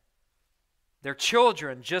them, their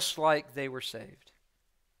children, just like they were saved.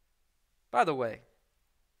 By the way,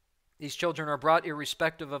 these children are brought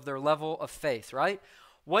irrespective of their level of faith, right?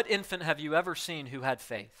 What infant have you ever seen who had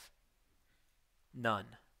faith? None.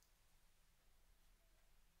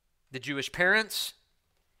 The Jewish parents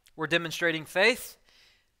were demonstrating faith.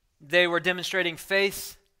 They were demonstrating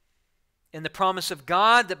faith in the promise of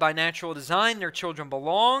God that by natural design their children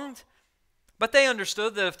belonged. But they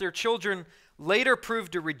understood that if their children later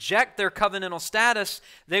proved to reject their covenantal status,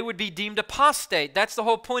 they would be deemed apostate. That's the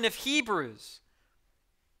whole point of Hebrews.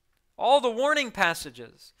 All the warning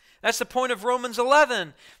passages. That's the point of Romans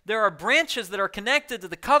 11. There are branches that are connected to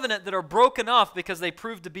the covenant that are broken off because they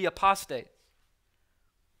prove to be apostate.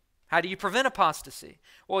 How do you prevent apostasy?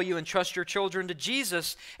 Well, you entrust your children to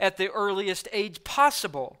Jesus at the earliest age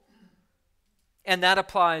possible. And that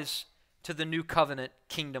applies to the new covenant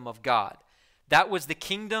kingdom of God. That was the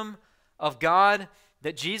kingdom of God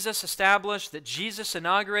that Jesus established, that Jesus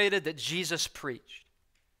inaugurated, that Jesus preached.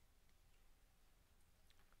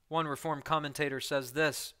 One Reformed commentator says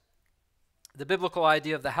this: the biblical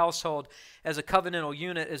idea of the household as a covenantal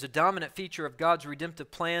unit is a dominant feature of God's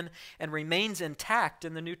redemptive plan and remains intact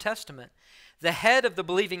in the New Testament. The head of the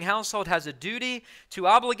believing household has a duty to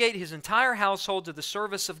obligate his entire household to the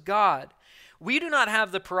service of God. We do not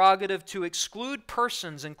have the prerogative to exclude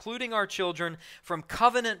persons, including our children, from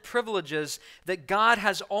covenant privileges that God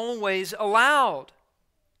has always allowed.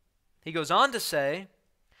 He goes on to say,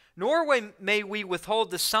 nor may we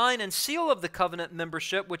withhold the sign and seal of the covenant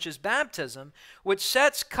membership, which is baptism, which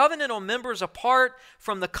sets covenantal members apart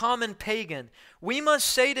from the common pagan. We must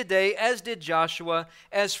say today, as did Joshua,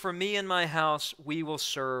 as for me and my house, we will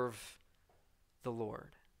serve the Lord.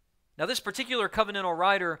 Now, this particular covenantal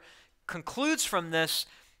writer concludes from this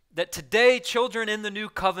that today children in the new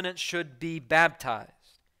covenant should be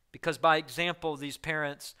baptized, because by example, these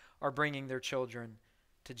parents are bringing their children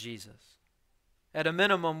to Jesus. At a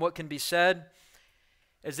minimum, what can be said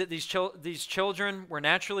is that these children were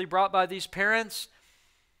naturally brought by these parents,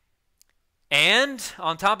 and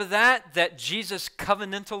on top of that, that Jesus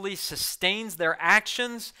covenantally sustains their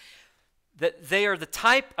actions, that they are the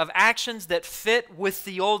type of actions that fit with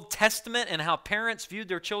the Old Testament and how parents viewed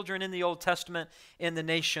their children in the Old Testament in the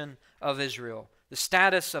nation of Israel, the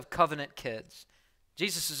status of covenant kids.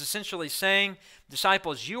 Jesus is essentially saying,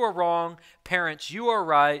 disciples, you are wrong. Parents, you are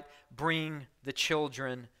right. Bring the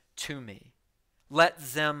children to me. Let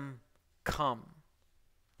them come.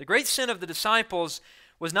 The great sin of the disciples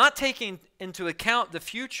was not taking into account the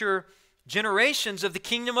future generations of the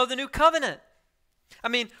kingdom of the new covenant. I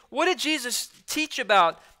mean, what did Jesus teach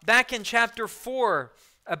about back in chapter 4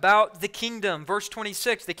 about the kingdom? Verse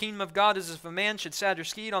 26, the kingdom of God is as if a man should scatter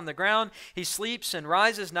seed on the ground. He sleeps and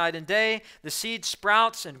rises night and day. The seed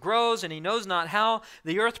sprouts and grows, and he knows not how.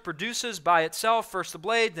 The earth produces by itself first the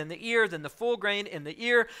blade, then the ear, then the full grain in the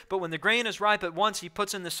ear. But when the grain is ripe at once, he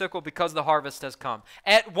puts in the sickle because the harvest has come.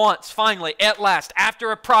 At once, finally, at last, after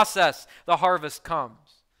a process, the harvest comes.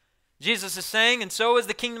 Jesus is saying, and so is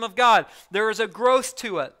the kingdom of God. There is a growth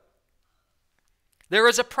to it. There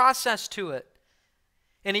is a process to it.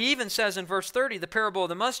 And he even says in verse 30, the parable of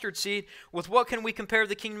the mustard seed, with what can we compare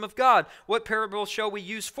the kingdom of God? What parable shall we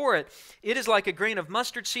use for it? It is like a grain of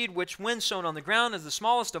mustard seed, which when sown on the ground is the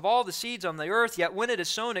smallest of all the seeds on the earth. Yet when it is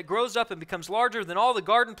sown, it grows up and becomes larger than all the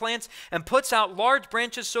garden plants and puts out large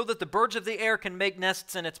branches so that the birds of the air can make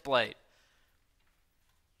nests in its blade.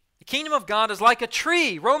 The kingdom of God is like a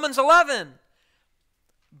tree, Romans 11.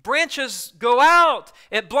 Branches go out,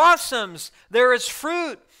 it blossoms, there is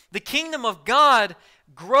fruit. The kingdom of God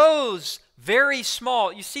grows very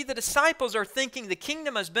small. You see, the disciples are thinking the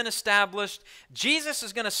kingdom has been established. Jesus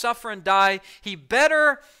is going to suffer and die. He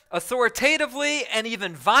better authoritatively and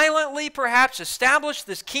even violently perhaps establish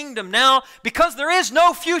this kingdom now because there is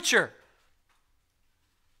no future.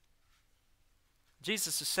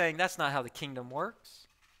 Jesus is saying that's not how the kingdom works.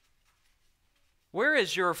 Where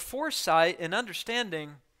is your foresight and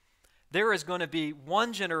understanding? There is going to be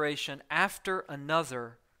one generation after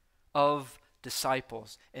another of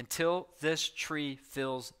disciples until this tree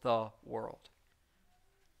fills the world.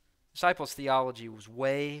 Disciples' theology was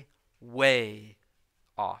way, way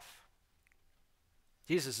off.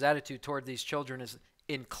 Jesus' attitude toward these children is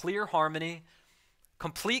in clear harmony,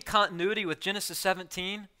 complete continuity with Genesis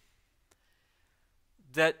 17,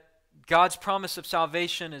 that God's promise of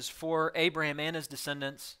salvation is for Abraham and his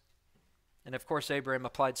descendants. And of course, Abraham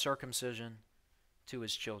applied circumcision to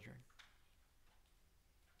his children.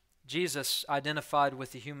 Jesus identified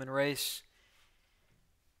with the human race.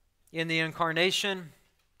 In the incarnation,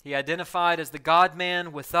 he identified as the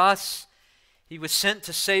God-man with us. He was sent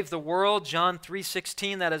to save the world, John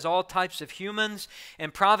 3:16, that is all types of humans.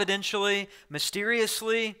 And providentially,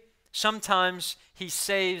 mysteriously, sometimes he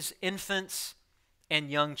saves infants and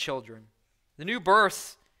young children. The new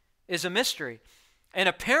birth is a mystery. And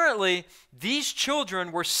apparently, these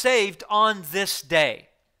children were saved on this day.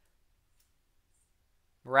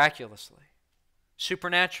 Miraculously,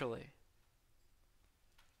 supernaturally,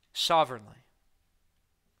 sovereignly.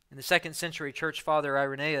 In the 2nd century church father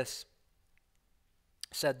Irenaeus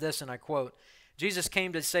said this, and I quote, Jesus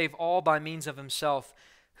came to save all by means of himself,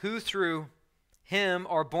 who through him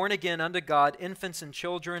are born again unto God, infants and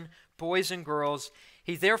children, boys and girls.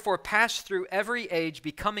 He therefore passed through every age,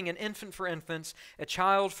 becoming an infant for infants, a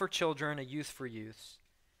child for children, a youth for youths.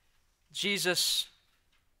 Jesus,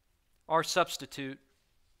 our substitute,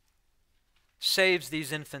 saves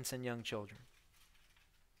these infants and young children.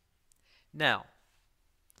 Now,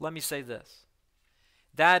 let me say this.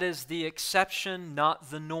 That is the exception, not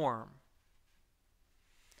the norm.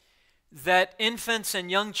 That infants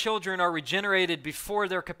and young children are regenerated before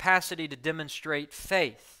their capacity to demonstrate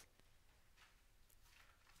faith.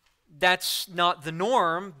 That's not the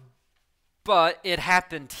norm, but it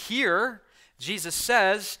happened here. Jesus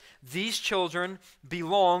says these children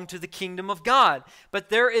belong to the kingdom of God. But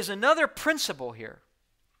there is another principle here.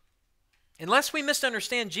 Unless we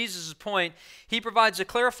misunderstand Jesus' point, he provides a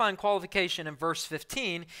clarifying qualification in verse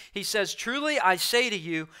 15. He says, "Truly I say to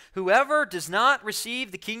you, whoever does not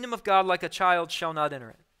receive the kingdom of God like a child shall not enter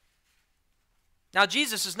it." Now,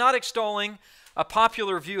 Jesus is not extolling a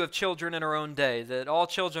popular view of children in our own day, that all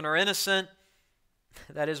children are innocent,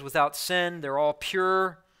 that is, without sin, they're all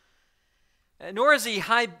pure. Nor is he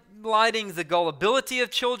highlighting the gullibility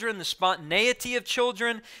of children, the spontaneity of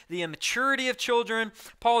children, the immaturity of children.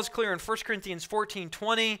 Paul is clear in 1 Corinthians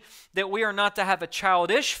 14:20 that we are not to have a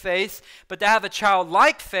childish faith, but to have a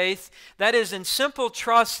childlike faith, that is in simple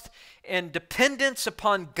trust and dependence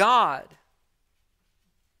upon God.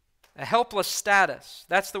 A helpless status.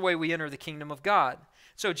 That's the way we enter the kingdom of God.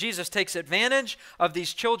 So Jesus takes advantage of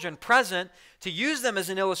these children present to use them as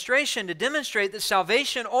an illustration to demonstrate that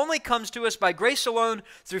salvation only comes to us by grace alone,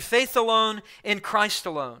 through faith alone, in Christ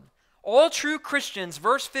alone. All true Christians,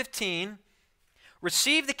 verse 15,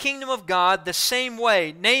 receive the kingdom of God the same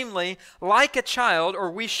way, namely, like a child,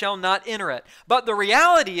 or we shall not enter it. But the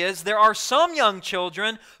reality is there are some young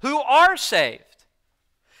children who are saved.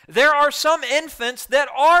 There are some infants that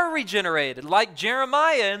are regenerated, like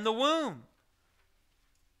Jeremiah in the womb.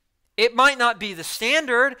 It might not be the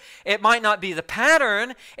standard, it might not be the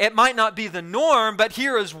pattern, it might not be the norm, but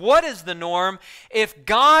here is what is the norm. If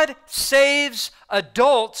God saves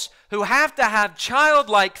adults who have to have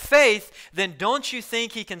childlike faith, then don't you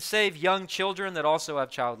think he can save young children that also have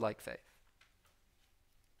childlike faith?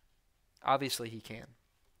 Obviously he can.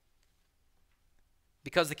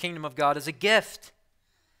 Because the kingdom of God is a gift.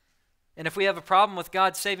 And if we have a problem with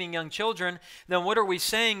God saving young children, then what are we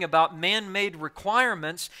saying about man-made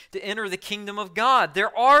requirements to enter the kingdom of God?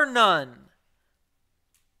 There are none.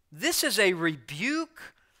 This is a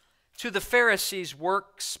rebuke to the Pharisees'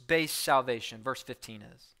 works-based salvation, verse 15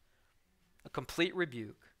 is. A complete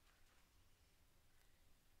rebuke.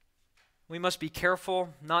 We must be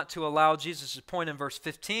careful not to allow Jesus' point in verse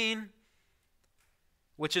 15,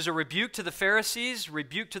 which is a rebuke to the Pharisees,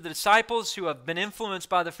 rebuke to the disciples who have been influenced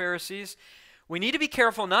by the Pharisees. We need to be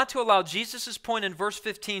careful not to allow Jesus' point in verse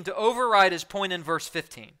 15 to override his point in verse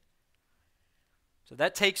 15. So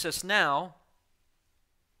that takes us now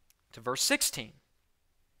to verse 16.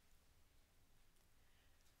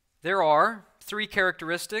 There are three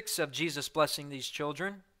characteristics of Jesus blessing these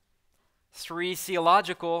children, three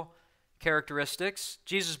theological characteristics.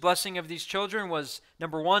 Jesus' blessing of these children was,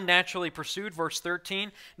 number one, naturally pursued, verse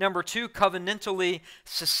 13. Number two, covenantally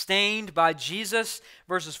sustained by Jesus,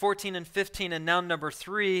 verses 14 and 15. And now number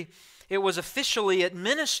three, it was officially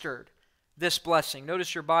administered, this blessing.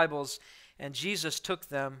 Notice your Bibles. And Jesus took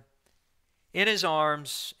them in his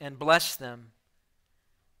arms and blessed them,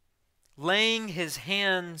 laying his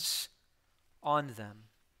hands on them.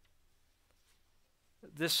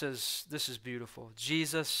 This is beautiful.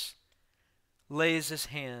 Jesus lays his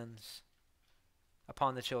hands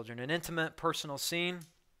upon the children. An intimate, personal scene.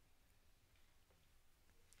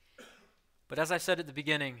 But as I said at the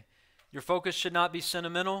beginning, your focus should not be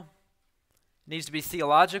sentimental. It needs to be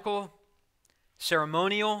theological,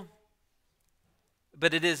 ceremonial,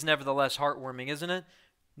 but it is nevertheless heartwarming, isn't it?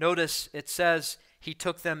 Notice it says he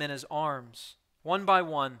took them in his arms. One by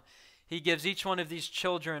one, he gives each one of these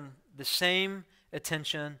children the same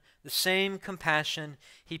attention, the same compassion.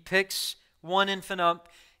 He picks one infant up,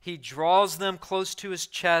 he draws them close to his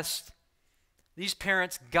chest. These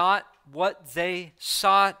parents got what they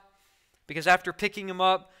sought, because after picking them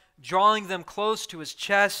up, drawing them close to his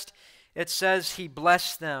chest, it says he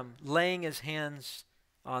blessed them, laying his hands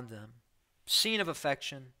on them. Scene of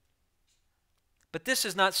affection. But this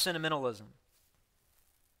is not sentimentalism.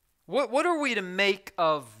 What are we to make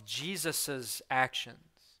of Jesus' actions?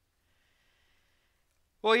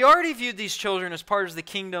 Well, he already viewed these children as part of the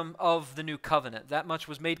kingdom of the new covenant. That much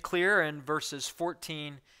was made clear in verses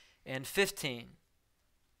 14 and 15.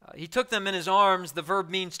 He took them in his arms. The verb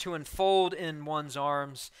means to enfold in one's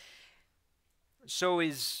arms. So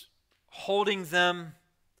he's holding them,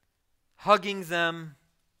 hugging them,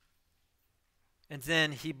 and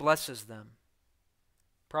then he blesses them,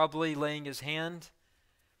 probably laying his hand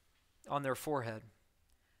on their forehead.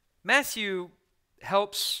 Matthew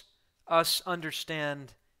helps us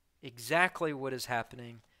understand exactly what is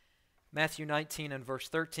happening. Matthew 19 and verse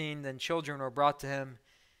 13, then children were brought to him,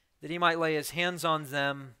 that he might lay his hands on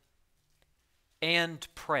them and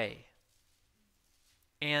pray.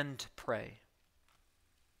 And pray.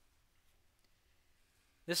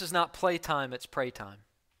 This is not playtime, it's pray time.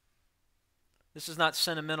 This is not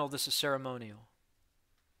sentimental, this is ceremonial.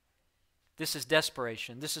 This is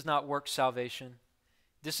desperation. This is not work salvation.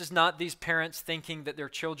 This is not these parents thinking that their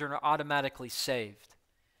children are automatically saved.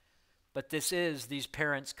 But this is these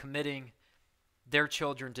parents committing their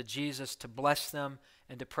children to Jesus to bless them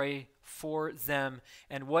and to pray for them.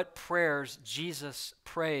 And what prayers Jesus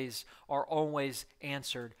prays are always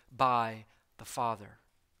answered by the Father.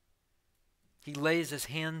 He lays his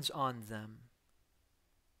hands on them.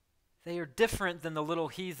 They are different than the little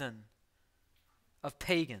heathen of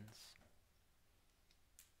pagans.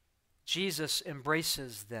 Jesus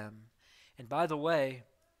embraces them. And by the way,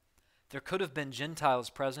 there could have been Gentiles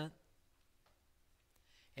present.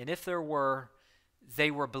 And if there were,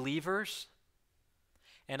 they were believers.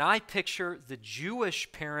 And I picture the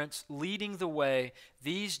Jewish parents leading the way,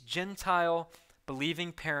 these Gentile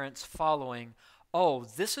believing parents following. Oh,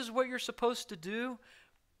 this is what you're supposed to do?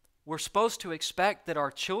 We're supposed to expect that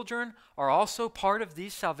our children are also part of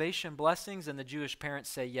these salvation blessings? And the Jewish parents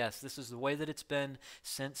say, yes, this is the way that it's been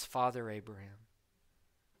since Father Abraham.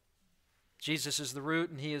 Jesus is the root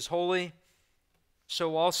and he is holy.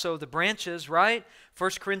 So also the branches, right?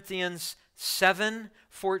 1 Corinthians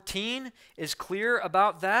 7:14 is clear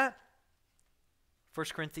about that. 1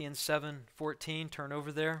 Corinthians 7:14, turn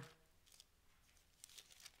over there.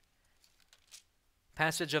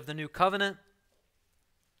 Passage of the New Covenant.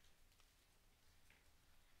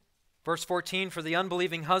 Verse 14, for the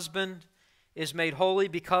unbelieving husband is made holy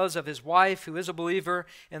because of his wife who is a believer,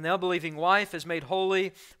 and the unbelieving wife is made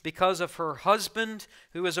holy because of her husband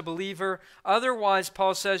who is a believer. Otherwise,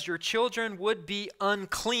 Paul says, your children would be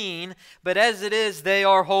unclean, but as it is, they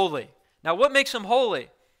are holy. Now, what makes them holy?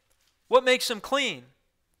 What makes them clean?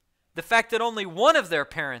 The fact that only one of their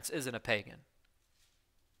parents isn't a pagan.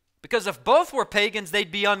 Because if both were pagans,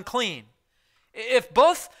 they'd be unclean. If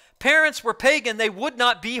both parents were pagan, they would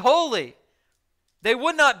not be holy. They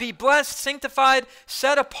would not be blessed, sanctified,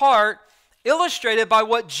 set apart, illustrated by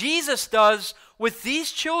what Jesus does with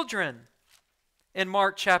these children in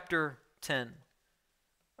Mark chapter 10.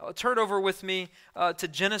 Turn over with me to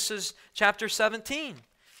Genesis chapter 17.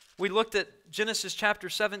 We looked at Genesis chapter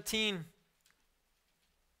 17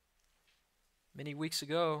 many weeks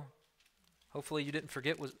ago. Hopefully you didn't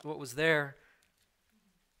forget what was there.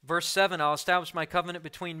 Verse 7, I'll establish my covenant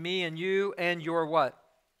between me and you and your what?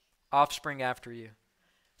 Offspring after you.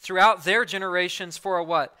 Throughout their generations for a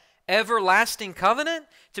what? Everlasting covenant?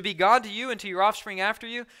 To be God to you and to your offspring after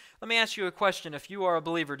you? Let me ask you a question. If you are a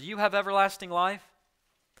believer, do you have everlasting life?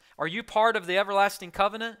 Are you part of the everlasting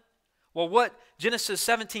covenant? Well, what Genesis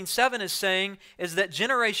 17:7 is saying is that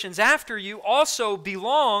generations after you also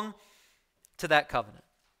belong to that covenant.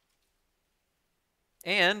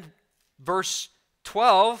 And verse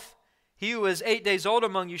 12, he who is 8 days old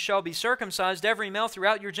among you shall be circumcised, every male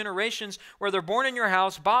throughout your generations, whether born in your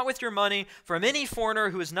house, bought with your money, from any foreigner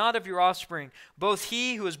who is not of your offspring. Both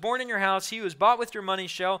he who is born in your house, he who is bought with your money,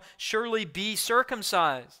 shall surely be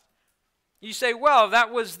circumcised. You say, well,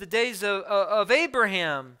 that was the days of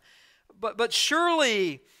Abraham. But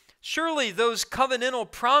surely those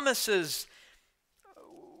covenantal promises,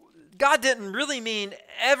 God didn't really mean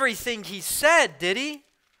everything he said, did he?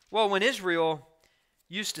 Well, when Israel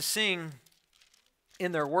used to sing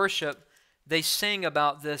in their worship, they sang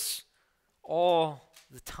about this all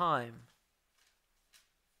the time.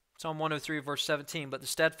 Psalm 103 verse 17, but the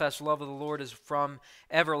steadfast love of the Lord is from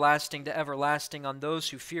everlasting to everlasting on those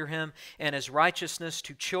who fear him, and his righteousness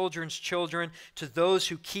to children's children, to those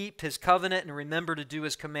who keep his covenant and remember to do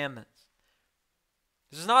his commandments.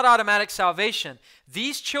 This is not automatic salvation.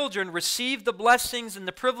 These children receive the blessings and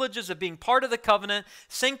the privileges of being part of the covenant,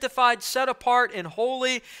 sanctified, set apart, and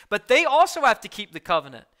holy, but they also have to keep the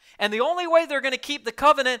covenant. And the only way they're going to keep the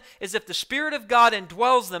covenant is if the Spirit of God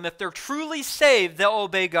indwells them. If they're truly saved, they'll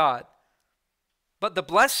obey God. But the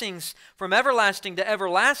blessings from everlasting to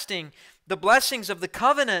everlasting, the blessings of the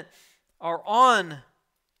covenant are on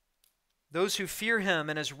those who fear him,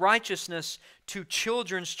 and his righteousness to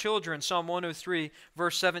children's children, Psalm 103,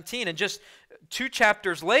 verse 17. And just 2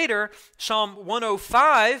 chapters later, Psalm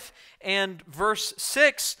 105 and verse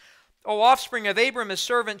 6, O offspring of Abram, his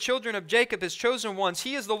servant, children of Jacob, his chosen ones,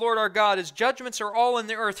 he is the Lord our God. His judgments are all in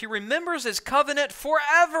the earth. He remembers his covenant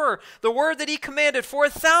forever, the word that he commanded for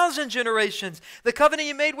 1,000 generations, the covenant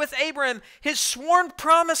he made with Abraham, his sworn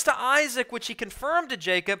promise to Isaac, which he confirmed to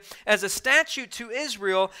Jacob as a statute to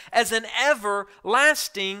Israel, as an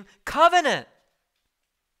everlasting covenant.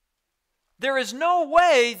 There is no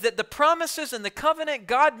way that the promises and the covenant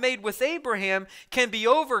God made with Abraham can be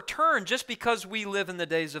overturned just because we live in the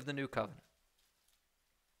days of the new covenant.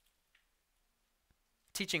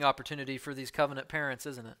 Teaching opportunity for these covenant parents,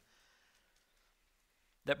 isn't it?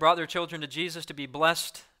 That brought their children to Jesus to be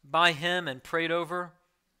blessed by him and prayed over.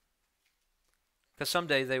 Because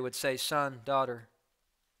someday they would say, son, daughter,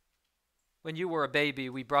 when you were a baby,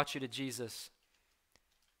 we brought you to Jesus.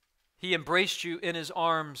 He embraced you in his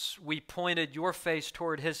arms. We pointed your face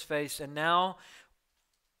toward his face. And now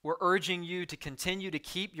we're urging you to continue to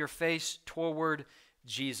keep your face toward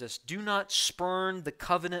Jesus. Do not spurn the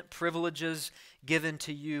covenant privileges given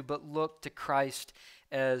to you, but look to Christ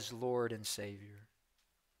as Lord and Savior.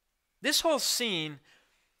 This whole scene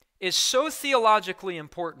is so theologically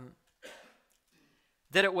important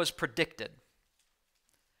that it was predicted.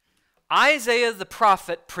 Isaiah the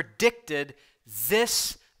prophet predicted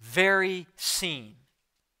this very scene.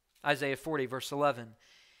 Isaiah 40, verse 11.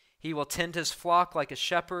 He will tend his flock like a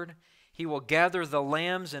shepherd. He will gather the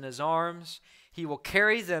lambs in his arms. He will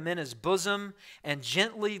carry them in his bosom and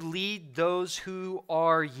gently lead those who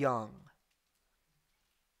are young.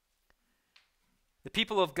 The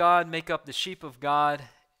people of God make up the sheep of God,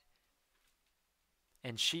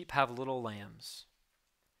 and sheep have little lambs.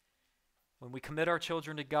 When we commit our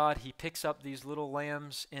children to God, he picks up these little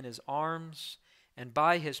lambs in his arms, and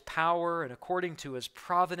by his power and according to his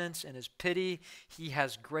providence and his pity, he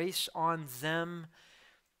has grace on them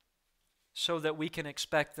so that we can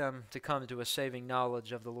expect them to come to a saving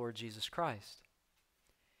knowledge of the Lord Jesus Christ.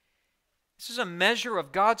 This is a measure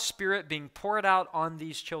of God's Spirit being poured out on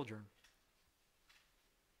these children.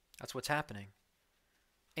 That's what's happening.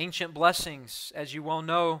 Ancient blessings, as you well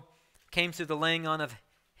know, came through the laying on of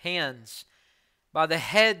hands by the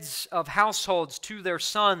heads of households to their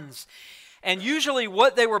sons. And usually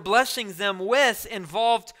what they were blessing them with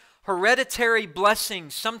involved hereditary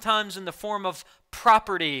blessings, sometimes in the form of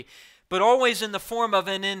property, but always in the form of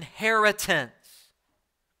an inheritance.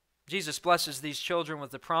 Jesus blesses these children with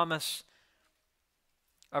the promise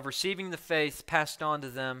of receiving the faith passed on to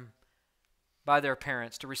them by their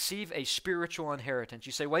parents, to receive a spiritual inheritance.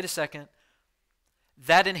 You say, wait a second,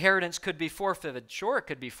 that inheritance could be forfeited. Sure, it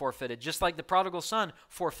could be forfeited, just like the prodigal son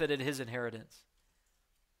forfeited his inheritance.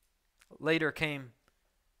 Later came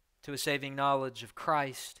to a saving knowledge of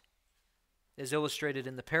Christ, as illustrated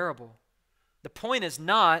in the parable. The point is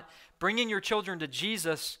not bringing your children to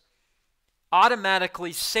Jesus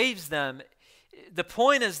automatically saves them. The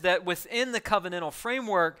point is that within the covenantal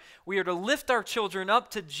framework, we are to lift our children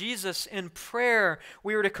up to Jesus in prayer.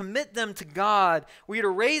 We are to commit them to God. We are to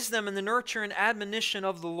raise them in the nurture and admonition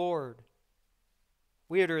of the Lord.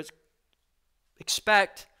 We are to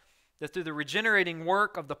expect that through the regenerating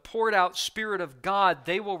work of the poured out Spirit of God,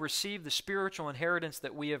 they will receive the spiritual inheritance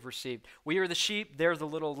that we have received. We are the sheep, they're the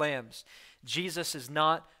little lambs. Jesus is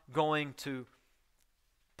not going to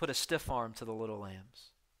put a stiff arm to the little lambs.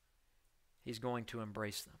 He's going to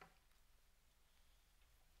embrace them.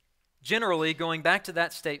 Generally, going back to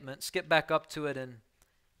that statement, skip back up to it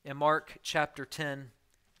in Mark chapter 10.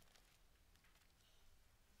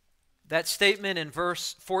 That statement in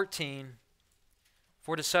verse 14,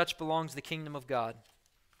 for to such belongs the kingdom of God.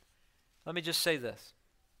 Let me just say this.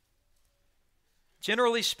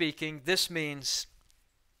 Generally speaking, this means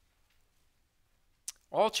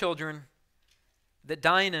all children that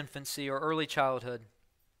die in infancy or early childhood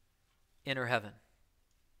enter heaven.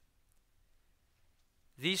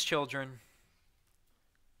 These children,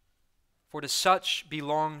 for to such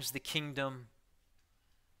belongs the kingdom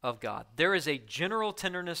of God. There is a general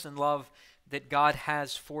tenderness and love that God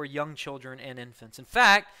has for young children and infants. In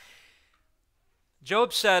fact,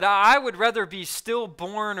 Job said, I would rather be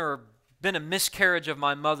stillborn or been a miscarriage of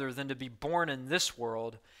my mother than to be born in this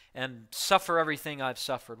world and suffer everything I've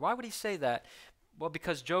suffered. Why would he say that? Well,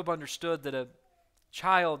 because Job understood that a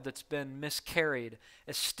child that's been miscarried,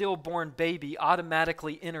 a stillborn baby,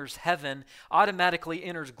 automatically enters heaven, automatically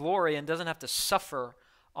enters glory, and doesn't have to suffer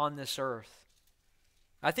on this earth.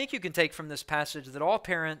 I think you can take from this passage that all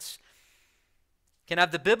parents can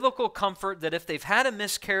have the biblical comfort that if they've had a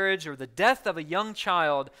miscarriage or the death of a young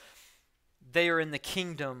child, they are in the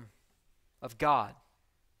kingdom of God.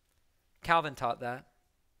 Calvin taught that.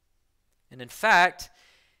 And in fact,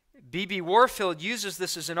 B.B. Warfield uses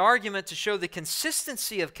this as an argument to show the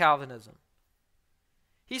consistency of Calvinism.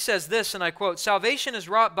 He says this, and I quote, "Salvation is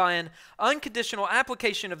wrought by an unconditional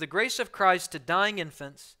application of the grace of Christ to dying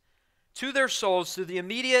infants, to their souls through the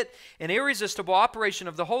immediate and irresistible operation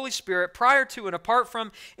of the Holy Spirit prior to and apart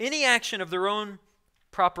from any action of their own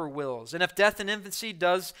proper wills. And if death in infancy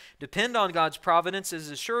does depend on God's providence, it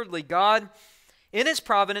is assuredly God in His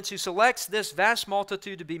providence who selects this vast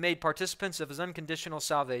multitude to be made participants of His unconditional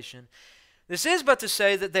salvation. This is but to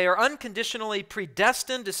say that they are unconditionally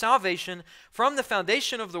predestined to salvation from the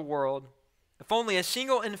foundation of the world. If only a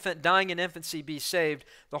single infant dying in infancy be saved,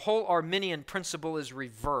 the whole Arminian principle is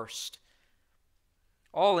reversed.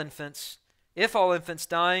 If all infants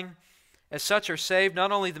dying as such are saved,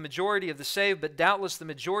 not only the majority of the saved, but doubtless the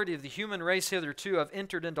majority of the human race hitherto have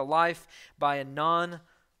entered into life by a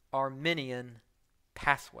non-Arminian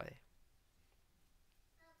pathway."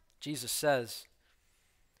 Jesus says,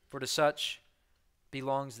 "For to such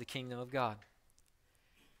belongs the kingdom of God."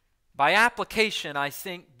 By application, I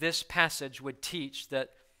think this passage would teach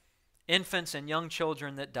that infants and young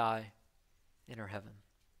children that die enter heaven.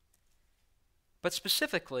 But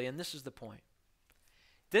specifically, and this is the point,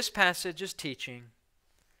 this passage is teaching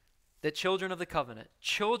that children of the covenant,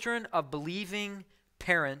 children of believing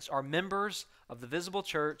parents, are members of the visible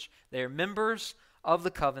church. They are members of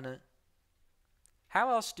the covenant.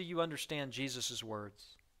 How else do you understand Jesus'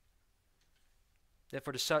 words? That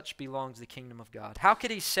for to such belongs the kingdom of God. How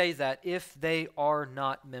could He say that if they are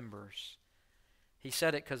not members? He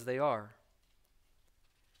said it because they are.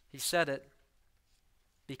 He said it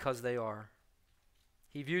because they are.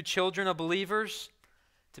 He viewed children of believers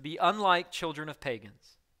to be unlike children of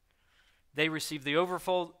pagans. They receive the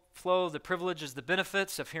overflow, the privileges, the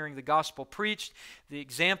benefits of hearing the gospel preached, the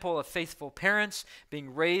example of faithful parents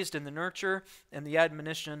being raised in the nurture and the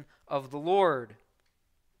admonition of the Lord.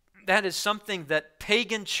 That is something that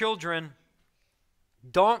pagan children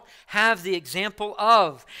don't have the example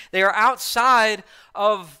of. They are outside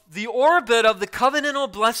of the orbit of the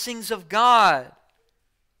covenantal blessings of God.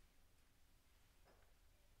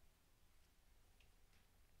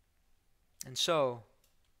 And so,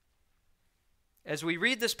 as we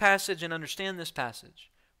read this passage and understand this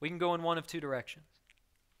passage, we can go in one of two directions.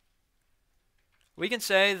 We can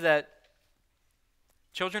say that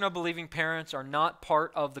children of believing parents are not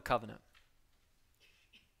part of the covenant.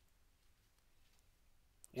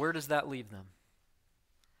 Where does that leave them?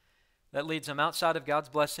 That leads them outside of God's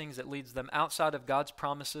blessings. It leads them outside of God's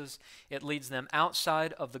promises. It leads them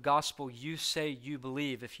outside of the gospel you say you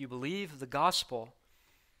believe. If you believe the gospel,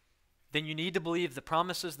 then you need to believe the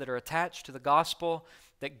promises that are attached to the gospel,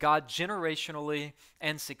 that God generationally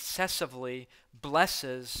and successively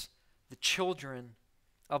blesses the children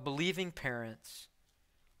of believing parents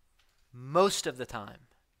most of the time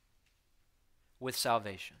with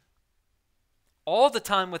salvation. All the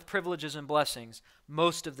time with privileges and blessings,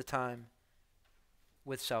 most of the time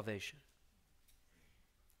with salvation.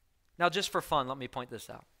 Now, just for fun, let me point this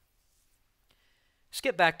out.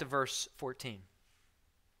 Skip back to verse 14.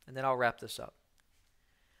 And then I'll wrap this up.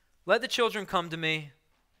 "Let the children come to me."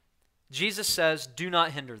 Jesus says, "Do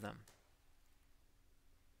not hinder them."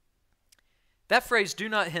 That phrase, "do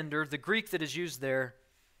not hinder," the Greek that is used there,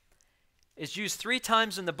 is used 3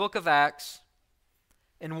 times in the book of Acts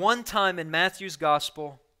and 1 time in Matthew's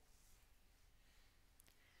gospel.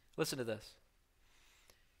 Listen to this.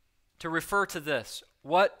 To refer to this,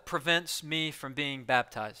 what prevents me from being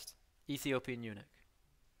baptized? Ethiopian eunuch.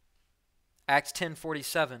 Acts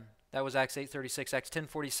 10:47, that was Acts 8:36. Acts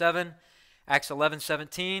 10:47, Acts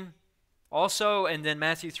 11:17, also, and then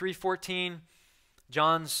Matthew 3:14,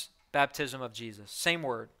 John's baptism of Jesus. Same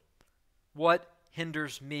word. What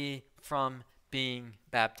hinders me from being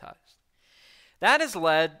baptized? That has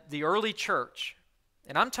led the early church,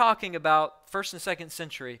 and I'm talking about 1st and 2nd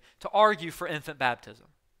century, to argue for infant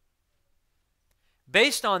baptism,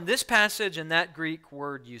 based on this passage and that Greek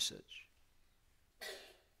word usage.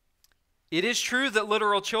 It is true that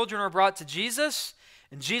literal children are brought to Jesus,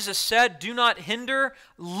 and Jesus said, "Do not hinder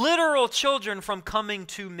literal children from coming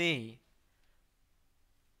to me."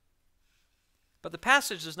 But the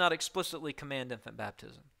passage does not explicitly command infant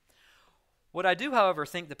baptism. What I do, however,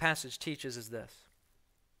 think the passage teaches is this.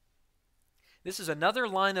 This is another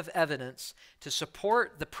line of evidence to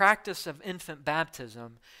support the practice of infant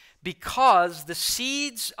baptism, because the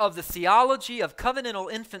seeds of the theology of covenantal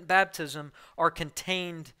infant baptism are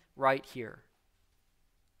contained right here.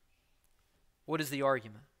 What is the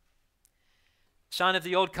argument? The sign of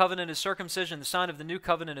the old covenant is circumcision. The sign of the new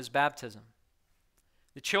covenant is baptism.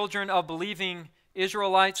 The children of believing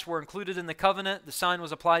Israelites were included in the covenant. The sign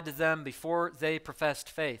was applied to them before they professed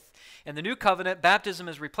faith. In the new covenant, baptism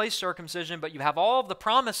has replaced circumcision, but you have all of the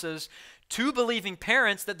promises to believing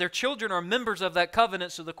parents that their children are members of that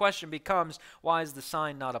covenant, so the question becomes, why is the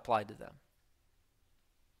sign not applied to them?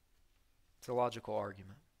 It's a logical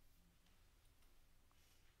argument.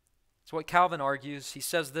 It's what Calvin argues. He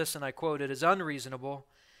says this, and I quote, "It is unreasonable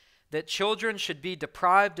that children should be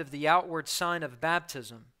deprived of the outward sign of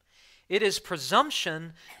baptism. It is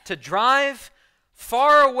presumption to drive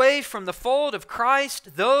far away from the fold of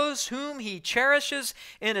Christ those whom he cherishes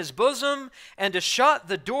in his bosom, and to shut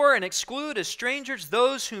the door and exclude as strangers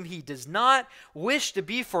those whom he does not wish to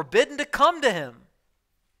be forbidden to come to him."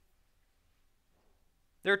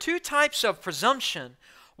 There are two types of presumption.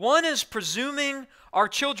 One is presuming our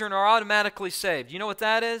children are automatically saved. You know what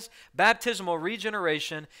that is? Baptismal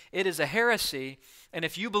regeneration. It is a heresy, and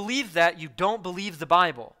if you believe that, you don't believe the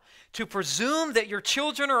Bible. To presume that your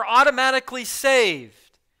children are automatically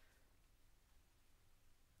saved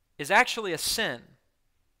is actually a sin,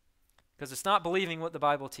 because it's not believing what the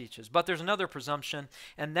Bible teaches. But there's another presumption,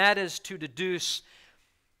 and that is to deduce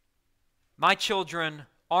my children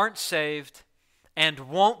aren't saved and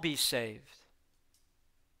won't be saved.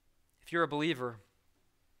 If you're a believer,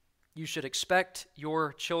 you should expect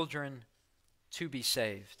your children to be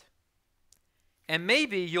saved. And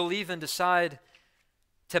maybe you'll even decide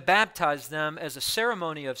to baptize them as a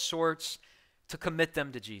ceremony of sorts to commit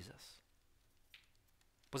them to Jesus.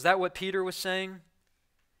 Was that what Peter was saying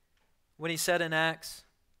when he said in Acts,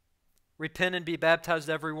 "Repent and be baptized,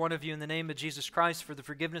 every one of you, in the name of Jesus Christ for the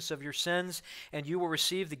forgiveness of your sins, and you will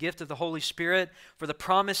receive the gift of the Holy Spirit, for the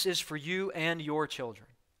promise is for you and your children."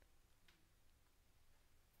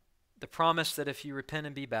 The promise that if you repent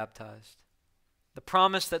and be baptized, the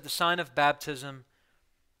promise that the sign of baptism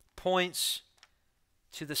points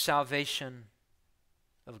to the salvation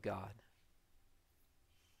of God.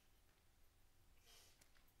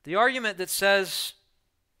 The argument that says,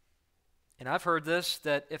 and I've heard this,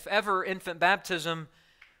 that if ever infant baptism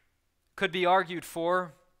could be argued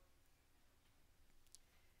for,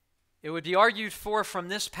 it would be argued for from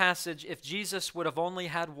this passage if Jesus would have only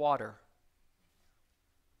had water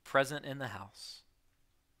present in the house.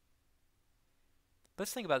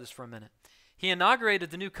 Let's think about this for a minute. He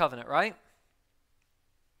inaugurated the new covenant, right?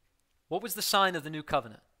 What was the sign of the new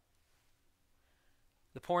covenant?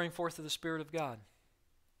 The pouring forth of the Spirit of God.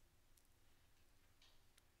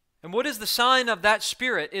 And what is the sign of that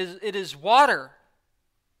Spirit? It is water.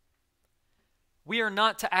 We are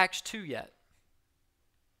not to Acts 2 yet.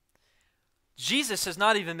 Jesus has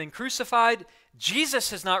not even been crucified.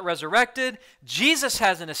 Jesus has not resurrected. Jesus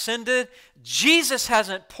hasn't ascended. Jesus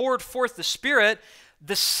hasn't poured forth the Spirit.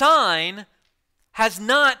 The sign has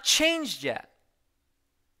not changed yet.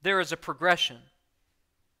 There is a progression.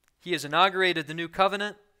 He has inaugurated the new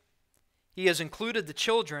covenant. He has included the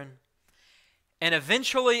children. And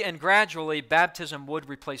eventually and gradually, baptism would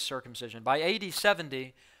replace circumcision. By AD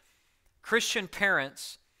 70, Christian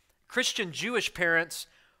Jewish parents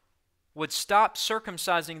would stop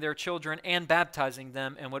circumcising their children and baptizing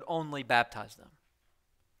them and would only baptize them.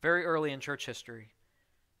 Very early in church history,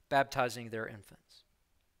 baptizing their infants.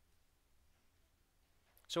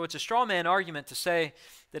 So it's a straw man argument to say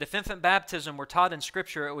that if infant baptism were taught in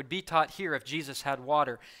Scripture, it would be taught here if Jesus had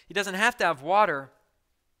water. He doesn't have to have water.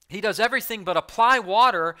 He does everything but apply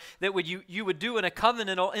water that you would do in a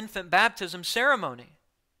covenantal infant baptism ceremony.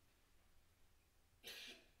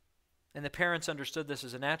 And the parents understood this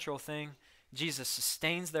as a natural thing. Jesus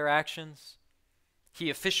sustains their actions. He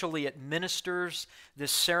officially administers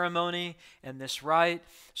this ceremony and this rite,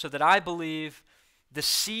 so that I believe the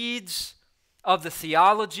seeds of the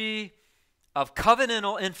theology of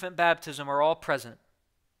covenantal infant baptism are all present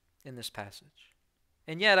in this passage.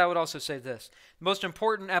 And yet I would also say this: the most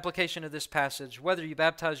important application of this passage, whether you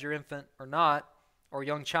baptize your infant or not, or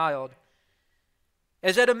young child,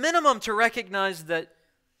 is at a minimum to recognize that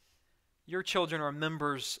your children are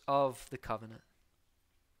members of the covenant.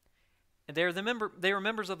 And they are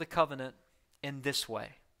members of the covenant in this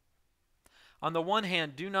way. On the one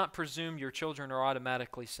hand, do not presume your children are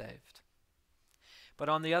automatically saved. But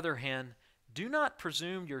on the other hand, do not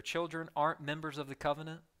presume your children aren't members of the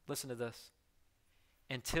covenant. Listen to this.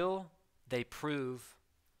 Until they prove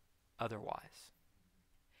otherwise.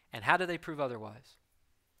 And how do they prove otherwise?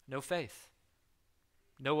 No faith,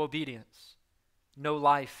 no obedience, no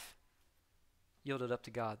life yielded up to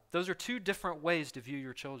God. Those are two different ways to view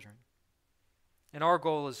your children. And our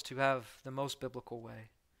goal is to have the most biblical way.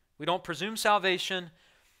 We don't presume salvation,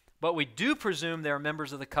 but we do presume they're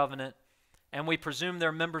members of the covenant, and we presume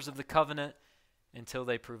they're members of the covenant until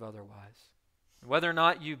they prove otherwise. Whether or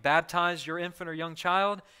not you baptize your infant or young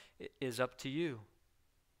child is up to you.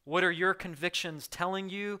 What are your convictions telling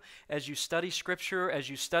you as you study Scripture, as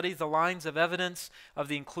you study the lines of evidence of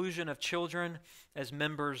the inclusion of children as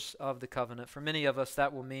members of the covenant? For many of us,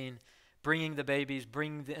 that will mean bringing the babies,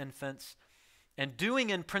 bringing the infants, and doing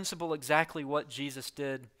in principle exactly what Jesus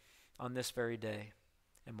did on this very day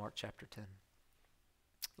in Mark chapter 10.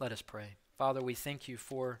 Let us pray. Father, we thank you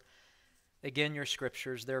for, again, your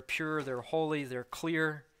Scriptures. They're pure, they're holy, they're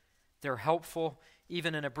clear, they're helpful,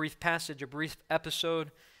 even in a brief passage, a brief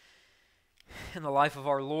episode in the life of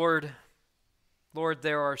our Lord. Lord,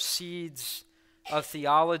 there are seeds of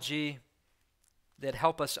theology that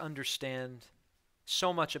help us understand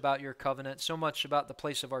so much about your covenant, so much about the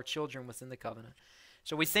place of our children within the covenant.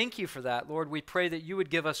 So we thank you for that. Lord, we pray that you would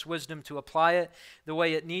give us wisdom to apply it the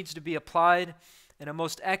way it needs to be applied in a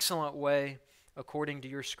most excellent way according to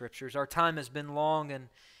your Scriptures. Our time has been long, and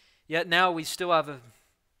yet now we still have a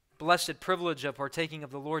blessed privilege of partaking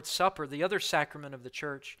of the Lord's Supper, the other sacrament of the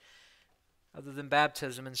church, other than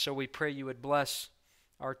baptism. And so we pray you would bless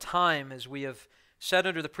our time as we have sat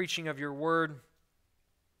under the preaching of your word,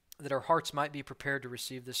 that our hearts might be prepared to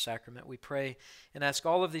receive this sacrament. We pray and ask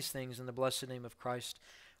all of these things in the blessed name of Christ,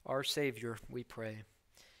 our Savior, we pray.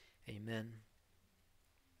 Amen.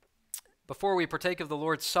 Before we partake of the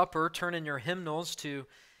Lord's Supper, turn in your hymnals to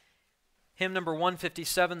hymn number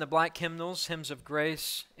 157, the black hymnals, Hymns of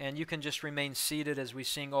Grace, and you can just remain seated as we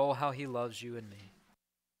sing, "Oh, How He Loves You and Me."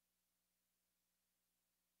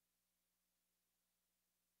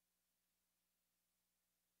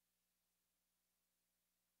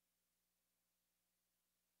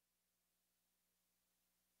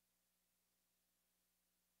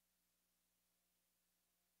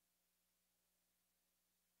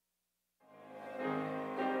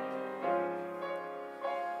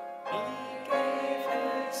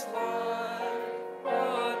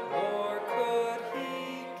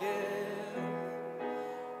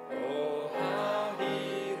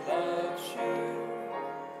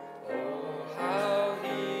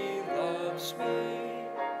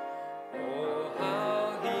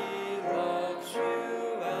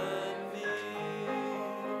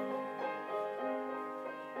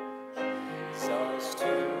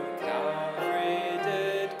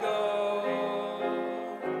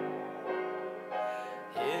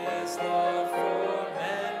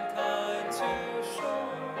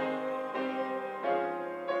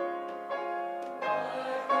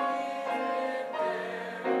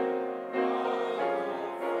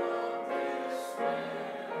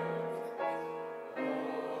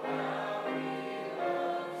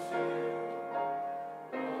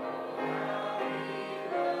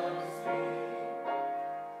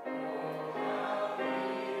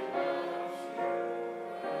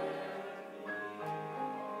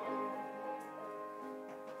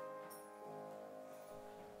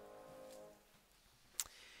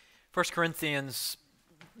 First Corinthians,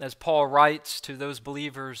 as Paul writes to those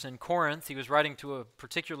believers in Corinth, he was writing to a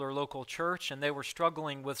particular local church, and they were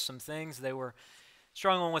struggling with some things. They were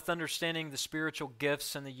struggling with understanding the spiritual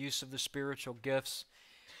gifts and the use of the spiritual gifts.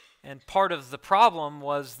 And part of the problem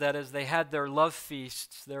was that as they had their love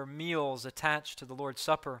feasts, their meals attached to the Lord's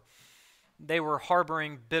Supper, they were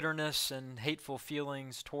harboring bitterness and hateful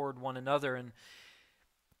feelings toward one another. And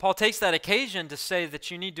Paul takes that occasion to say that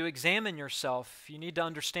you need to examine yourself. You need to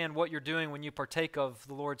understand what you're doing when you partake of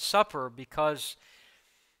the Lord's Supper, because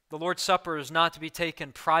the Lord's Supper is not to be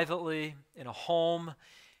taken privately in a home.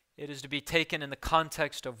 It is to be taken in the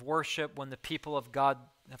context of worship when the people of God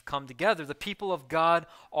have come together. The people of God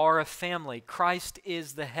are a family. Christ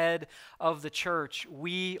is the head of the church.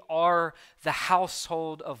 We are the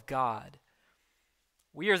household of God.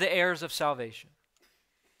 We are the heirs of salvation.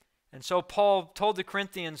 And so Paul told the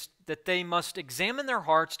Corinthians that they must examine their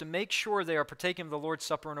hearts to make sure they are partaking of the Lord's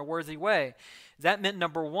Supper in a worthy way. That meant,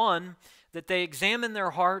 number one, that they examine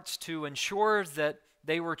their hearts to ensure that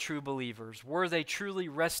they were true believers. Were they truly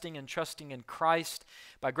resting and trusting in Christ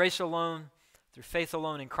by grace alone, through faith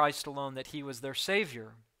alone, in Christ alone, that He was their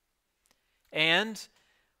Savior? And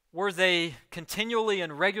were they continually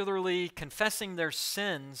and regularly confessing their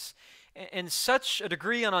sins in such a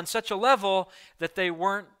degree and on such a level that they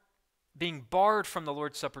weren't being barred from the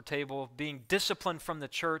Lord's Supper table, being disciplined from the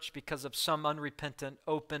church because of some unrepentant,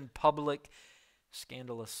 open, public,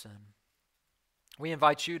 scandalous sin? We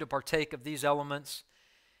invite you to partake of these elements.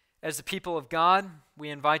 As the people of God, we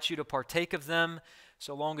invite you to partake of them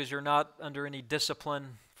so long as you're not under any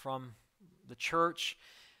discipline from the church,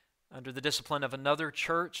 under the discipline of another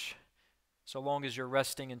church, so long as you're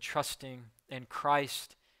resting and trusting in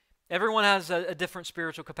Christ. Everyone has a different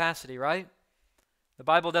spiritual capacity, right? The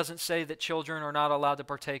Bible doesn't say that children are not allowed to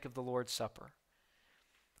partake of the Lord's Supper.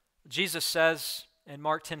 Jesus says in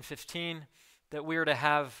Mark 10:15 that we are to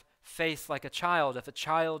have faith like a child. If a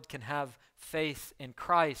child can have faith in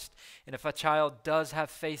Christ, and if a child does have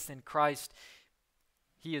faith in Christ,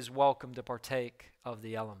 he is welcome to partake of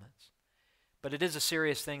the elements. But it is a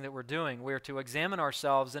serious thing that we're doing. We're to examine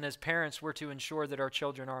ourselves, and as parents, we're to ensure that our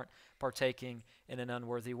children aren't partaking in an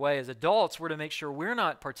unworthy way. As adults, we're to make sure we're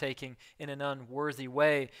not partaking in an unworthy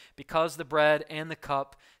way, because the bread and the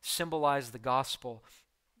cup symbolize the gospel,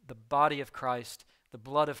 the body of Christ, the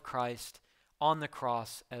blood of Christ on the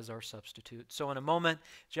cross as our substitute. So in a moment,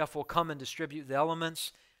 Jeff will come and distribute the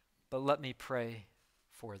elements, but let me pray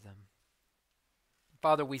for them.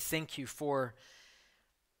 Father, we thank you for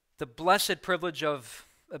the blessed privilege of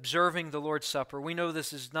observing the Lord's Supper. We know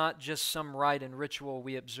this is not just some rite and ritual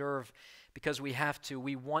we observe because we have to,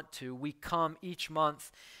 we want to. We come each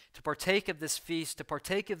month to partake of this feast, to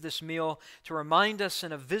partake of this meal, to remind us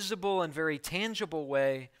in a visible and very tangible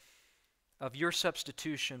way of your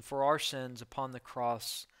substitution for our sins upon the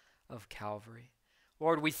cross of Calvary.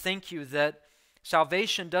 Lord, we thank you that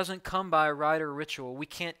salvation doesn't come by a rite or ritual. We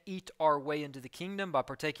can't eat our way into the kingdom by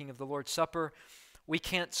partaking of the Lord's Supper. We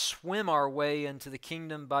can't swim our way into the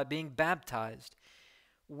kingdom by being baptized.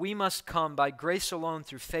 We must come by grace alone,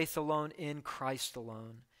 through faith alone, in Christ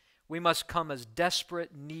alone. We must come as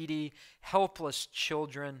desperate, needy, helpless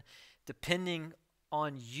children, depending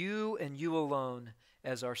on you and you alone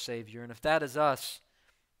as our Savior. And if that is us,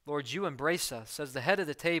 Lord, you embrace us. As the head of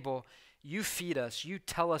the table, you feed us, you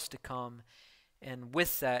tell us to come, and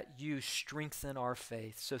with that, you strengthen our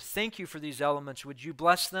faith. So thank you for these elements. Would you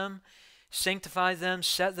bless them? Sanctify them,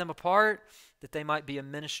 set them apart, that they might be a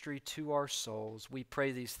ministry to our souls. We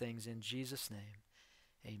pray these things in Jesus' name.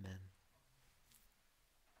 Amen.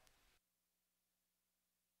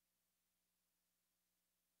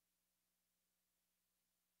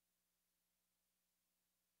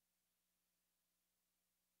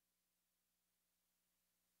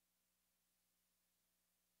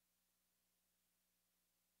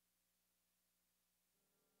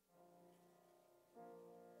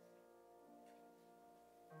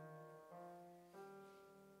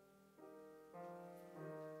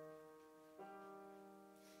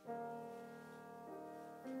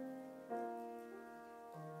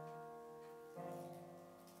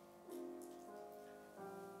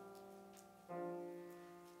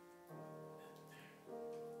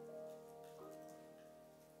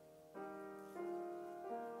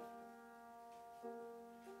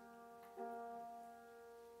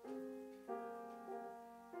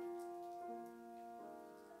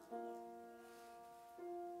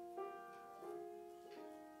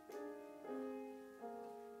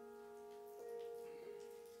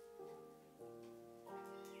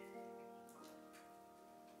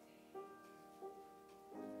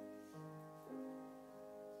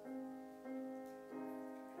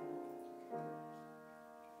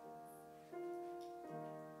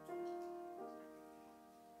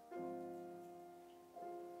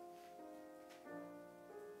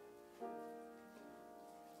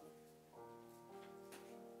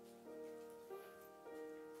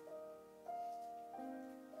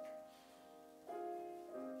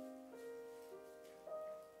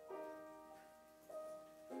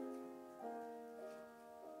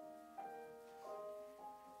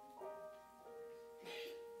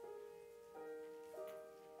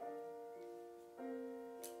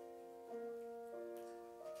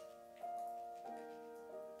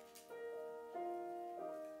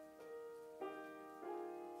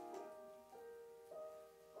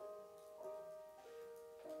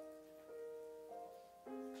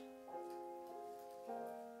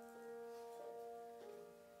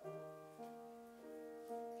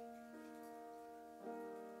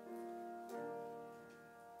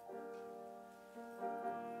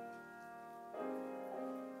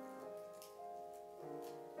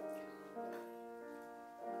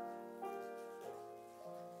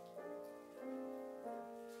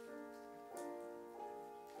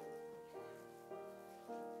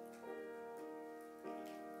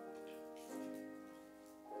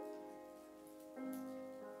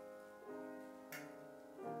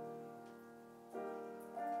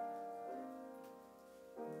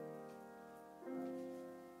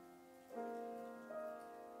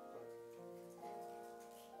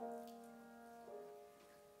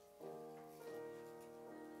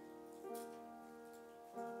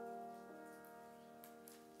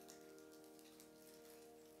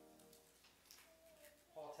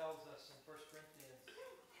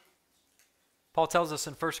 Paul tells us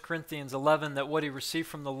in 1 Corinthians 11 that what he received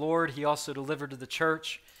from the Lord, he also delivered to the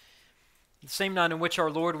church. The same night in which our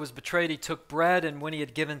Lord was betrayed, he took bread, and when he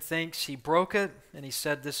had given thanks, he broke it, and he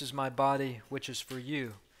said, "This is my body, which is for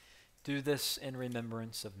you. Do this in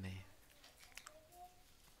remembrance of me."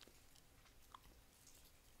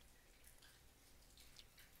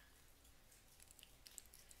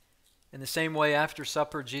 In the same way, after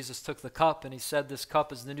supper, Jesus took the cup, and he said, "This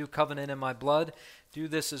cup is the new covenant in my blood. Do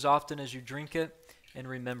this as often as you drink it in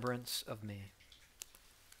remembrance of me."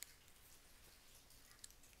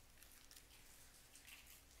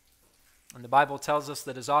 And the Bible tells us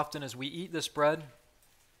that as often as we eat this bread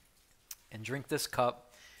and drink this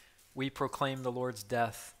cup, we proclaim the Lord's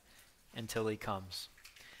death until he comes.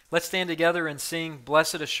 Let's stand together and sing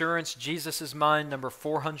 "Blessed Assurance, Jesus is Mine," number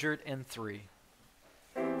 403.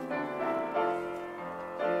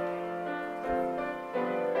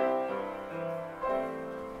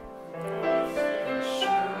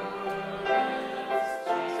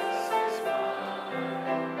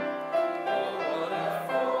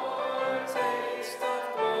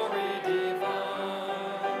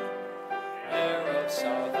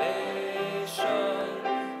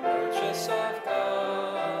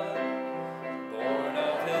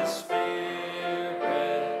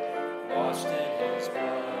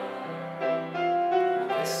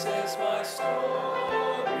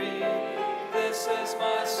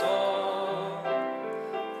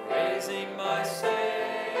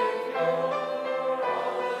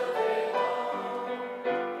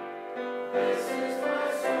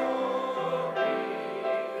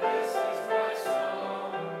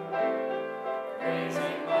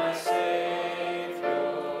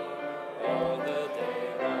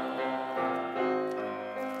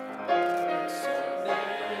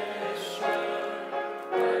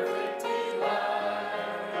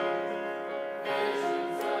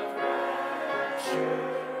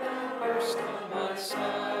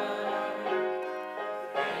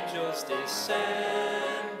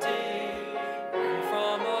 Descending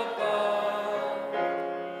from above,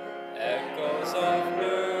 echoes of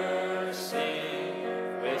mercy,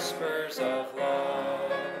 whispers of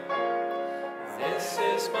love. This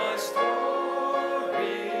is my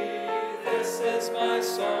story, this is my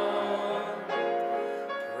song,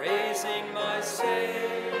 praising my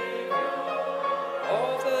Savior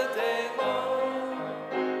all the day long.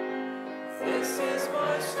 This is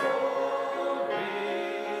my story,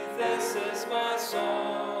 this is my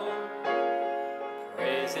song,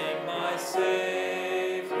 praising my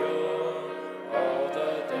Savior all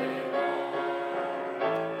the day long.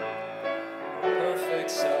 Perfect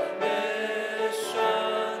submission,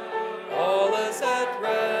 all is at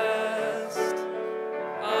rest.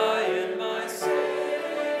 I in my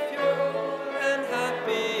Savior am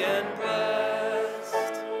happy and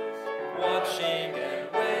blessed, watching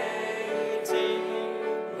and waiting,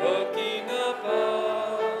 looking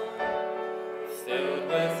above, filled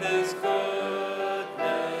with his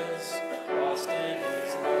goodness, lost in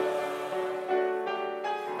his love.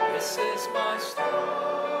 This is my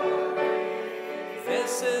story,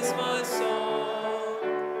 this is my song,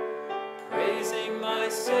 praising my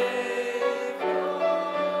Savior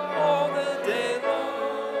all the day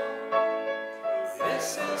long.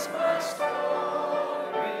 This is my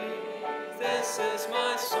story, this is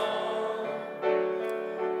my song,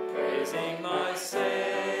 praising my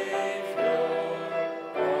Savior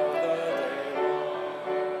all the day long.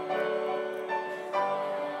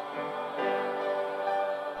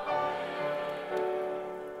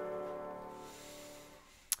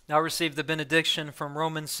 Now receive the benediction from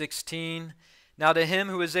Romans 16. Now to him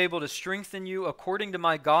who is able to strengthen you according to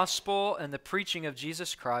my gospel and the preaching of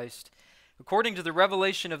Jesus Christ, according to the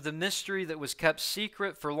revelation of the mystery that was kept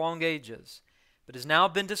secret for long ages, but has now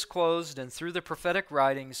been disclosed and through the prophetic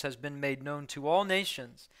writings has been made known to all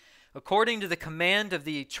nations, according to the command of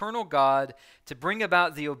the eternal God, to bring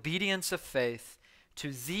about the obedience of faith.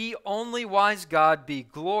 To thee only wise God be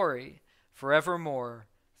glory forevermore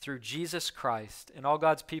through Jesus Christ. And all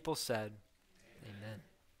God's people said, Amen.